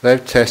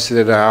 They've tested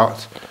it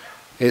out.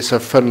 It's a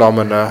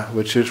phenomena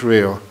which is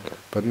real,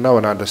 but no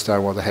one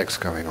understands what the heck's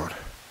going on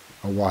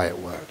or why it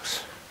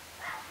works.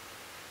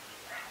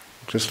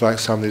 Just like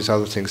some of these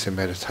other things in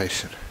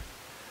meditation.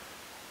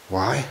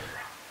 Why?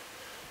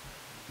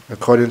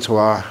 According to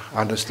our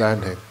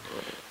understanding,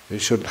 it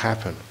shouldn't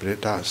happen, but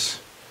it does.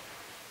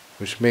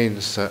 Which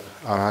means that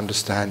our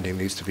understanding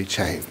needs to be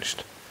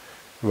changed,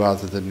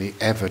 rather than the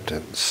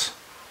evidence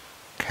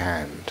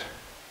canned.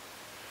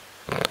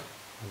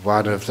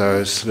 One of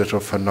those little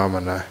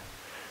phenomena,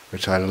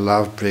 which I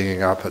love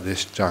bringing up at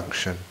this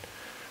junction,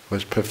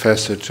 was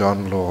Professor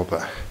John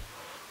Lorber.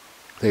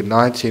 In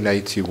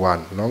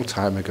 1981, a long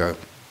time ago,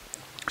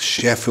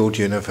 Sheffield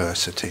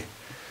University.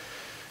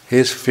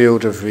 His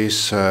field of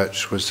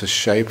research was the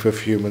shape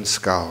of human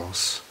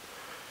skulls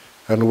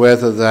and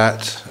whether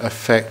that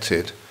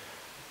affected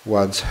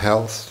one's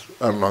health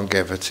and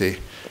longevity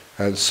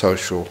and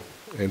social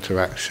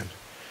interaction.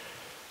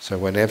 So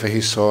whenever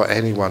he saw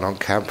anyone on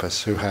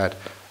campus who had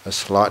a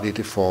slightly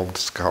deformed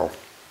skull,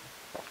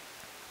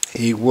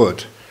 he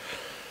would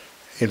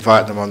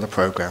invite them on the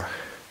program.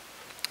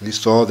 He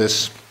saw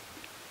this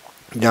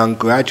young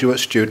graduate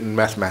student in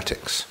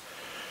mathematics,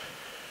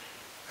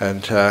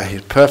 and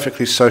he's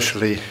perfectly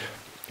socially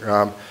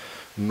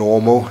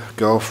normal,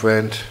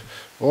 girlfriend,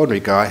 ordinary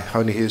guy,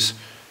 only his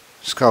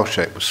skull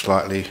shape was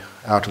slightly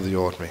out of the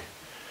ordinary.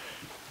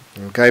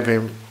 And gave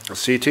him a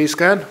CT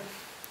scan,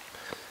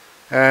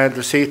 and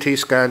the CT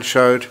scan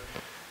showed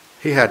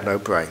he had no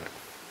brain.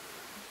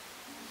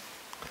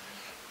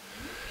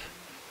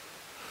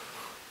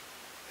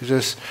 It's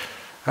just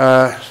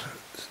the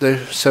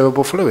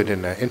cerebral fluid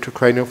in there,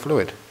 intracranial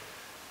fluid.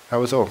 That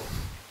was all.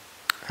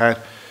 And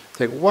I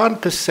think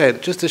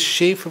 1%, just a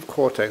sheath of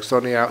cortex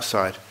on the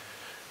outside.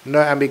 No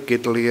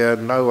amygdala,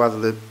 no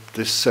other,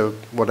 this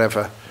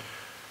whatever.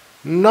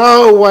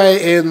 No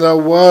way in the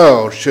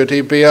world should he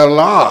be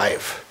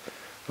alive,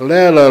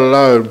 let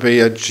alone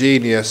be a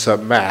genius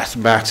at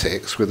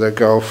mathematics with a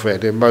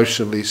girlfriend,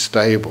 emotionally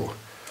stable.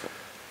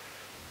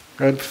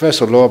 And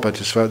Professor Lorber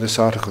just wrote this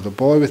article, The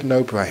Boy with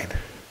No Brain.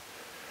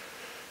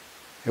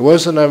 It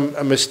wasn't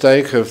a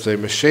mistake of the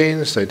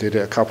machines, they did it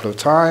a couple of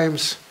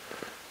times,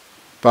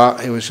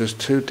 but it was just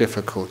too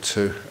difficult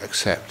to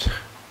accept.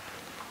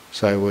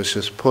 So it was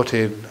just put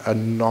in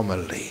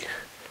anomaly.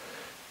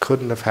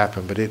 Couldn't have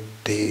happened, but it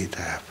did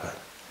happen.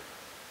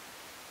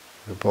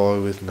 The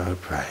boy with no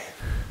brain.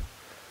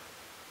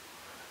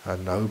 A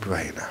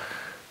no-brainer.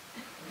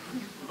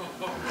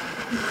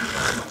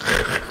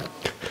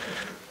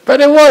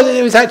 But it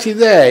was actually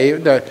there. You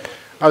know,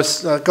 I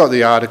got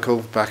the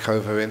article back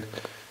over in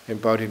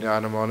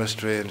Bodhinyana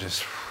Monastery, and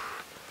just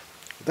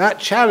that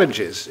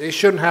challenges. It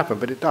shouldn't happen,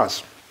 but it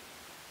does.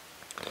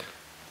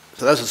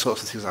 So those are the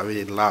sorts of things I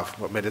really love,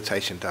 what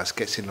meditation does,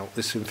 gets in all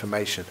this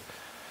information.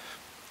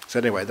 So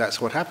anyway, that's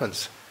what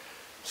happens.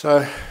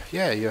 So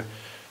yeah,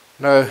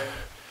 the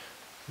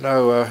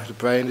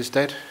brain is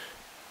dead.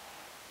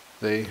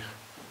 The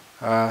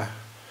no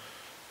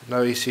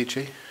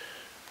ECG,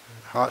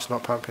 heart's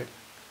not pumping,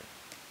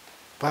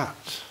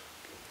 but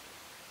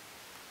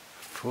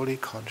fully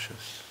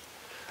conscious.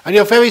 And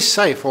you're very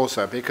safe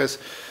also, because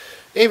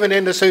even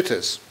in the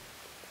suttas,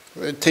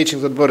 the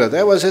teachings of the Buddha,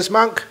 there was this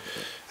monk,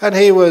 and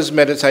he was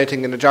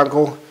meditating in the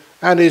jungle,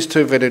 and his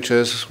two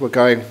villagers were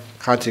going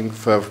hunting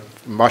for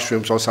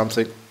mushrooms or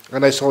something,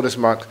 and they saw this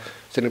monk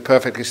sitting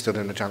perfectly still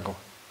in the jungle.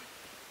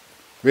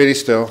 Really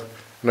still,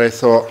 and they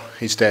thought,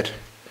 he's dead.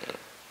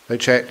 They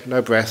checked,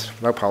 no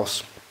breath, no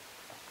pulse.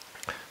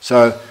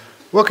 So,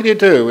 what can you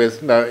do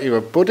with, you're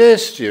a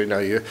Buddhist, you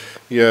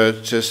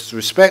just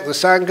respect the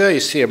Sangha, you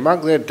see a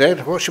monk there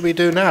dead, what should we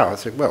do now? I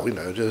think, well,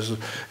 just,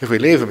 if we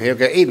leave him here,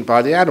 he'll get eaten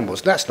by the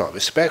animals. That's not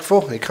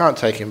respectful. You can't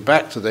take him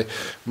back to the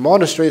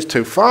monastery, it's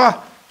too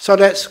far, so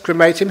let's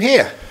cremate him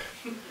here.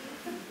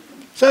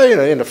 So,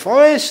 in the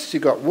forest,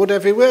 you've got wood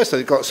everywhere, so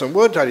they got some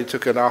wood, only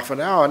took an half an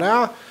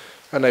hour,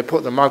 and they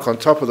put the monk on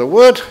top of the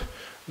wood.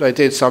 They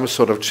did some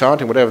sort of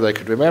chanting, whatever they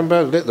could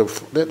remember, lit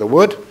the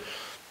wood,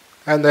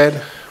 and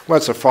then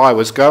once the fire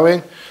was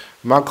going,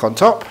 monk on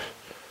top.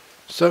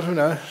 So,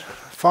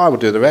 fire would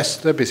do the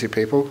rest. They're busy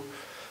people.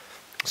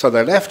 So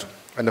they left,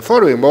 and the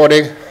following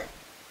morning,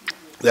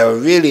 they were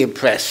really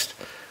impressed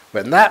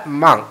when that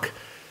monk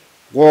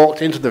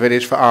walked into the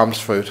village for alms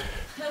food.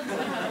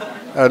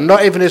 And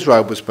not even his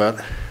robe was burnt.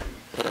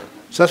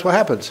 So that's what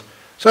happens.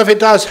 So if it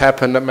does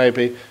happen that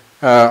maybe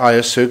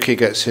Ayasuki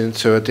gets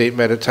into a deep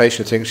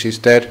meditation, thinks she's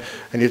dead,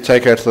 and you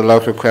take her to the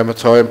local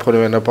crematorium, put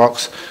her in a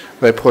box,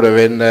 they put her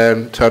in there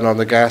and turn on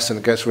the gas and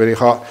it gets really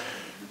hot.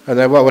 And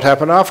then what would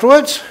happen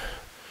afterwards?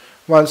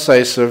 Once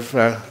they sort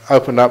of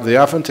open up the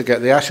oven to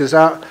get the ashes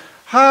out,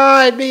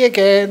 hi, me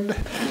again.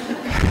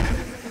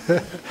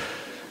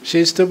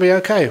 She'd still be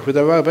okay with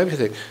her robe,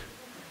 everything.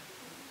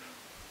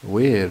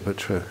 Weird, but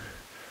true.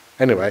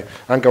 Anyway,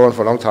 I can go on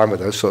for a long time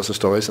with those sorts of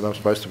stories, and I'm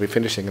supposed to be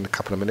finishing in a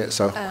couple of minutes,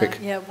 so quick.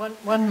 Yeah,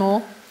 one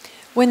more.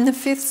 When the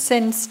fifth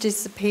sense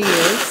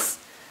disappears,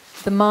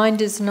 the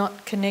mind is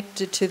not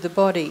connected to the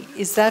body.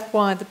 Is that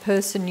why the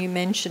person you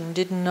mentioned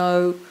didn't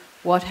know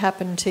what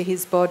happened to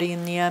his body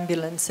in the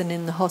ambulance and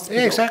in the hospital?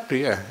 Yeah,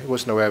 exactly, yeah. He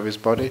wasn't aware of his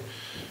body.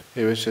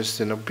 He was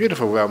just in a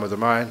beautiful realm of the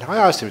mind. I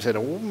asked him, he said,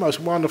 the most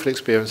wonderful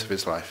experience of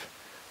his life.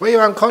 Were you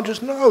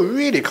unconscious? No,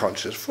 really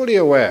conscious, fully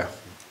aware.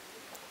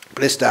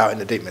 Blissed out in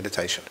the deep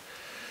meditation.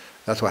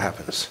 That's what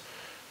happens.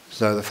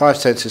 So the five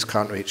senses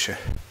can't reach you.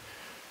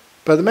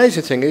 But the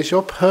amazing thing is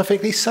you're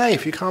perfectly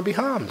safe. You can't be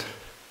harmed.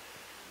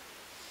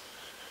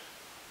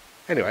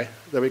 Anyway,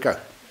 there we go.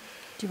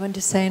 Do you want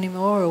to say any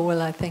more, or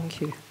will I thank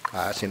you?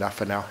 That's enough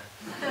for now.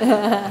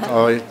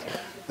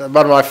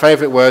 One of my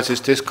favourite words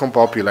is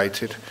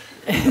discombobulated.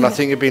 And I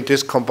think you've been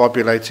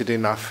discombobulated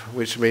enough,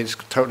 which means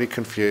totally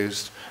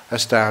confused,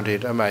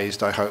 astounded,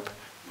 amazed, I hope.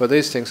 But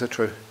these things are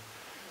true.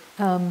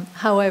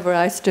 However,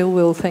 I still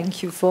will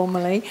thank you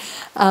formally.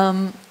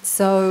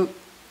 So,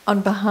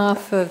 on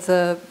behalf of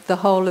the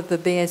whole of the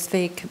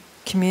BSV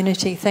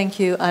community, thank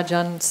you,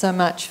 Ajahn, so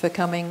much for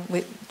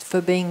for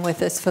being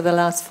with us for the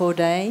last 4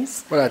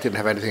 days. Well, I didn't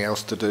have anything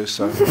else to do,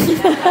 so...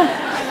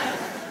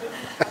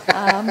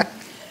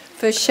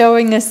 For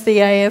showing us the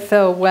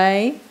AFL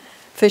way,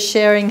 for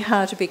sharing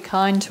how to be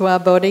kind to our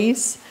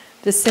bodies,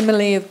 the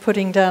simile of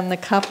putting down the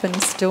cup in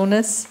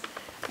stillness,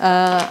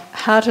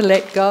 how to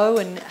let go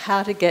and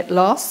how to get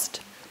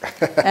lost,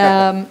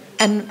 and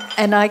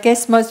I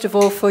guess most of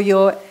all for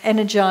your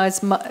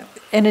energized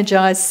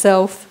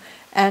self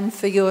and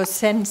for your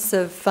sense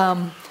of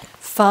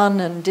fun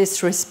and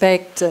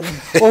disrespect and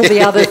all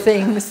the other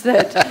things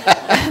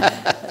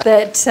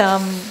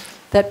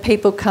that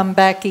people come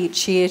back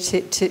each year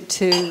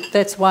to.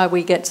 That's why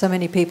we get so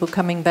many people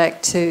coming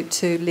back to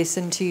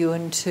listen to you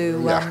and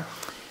to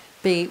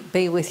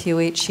be with you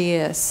each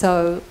year.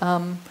 So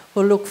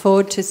we'll look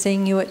forward to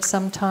seeing you at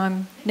some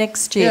time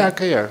next year. Yeah,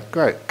 okay, yeah,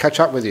 great. Catch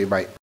up with you,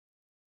 mate.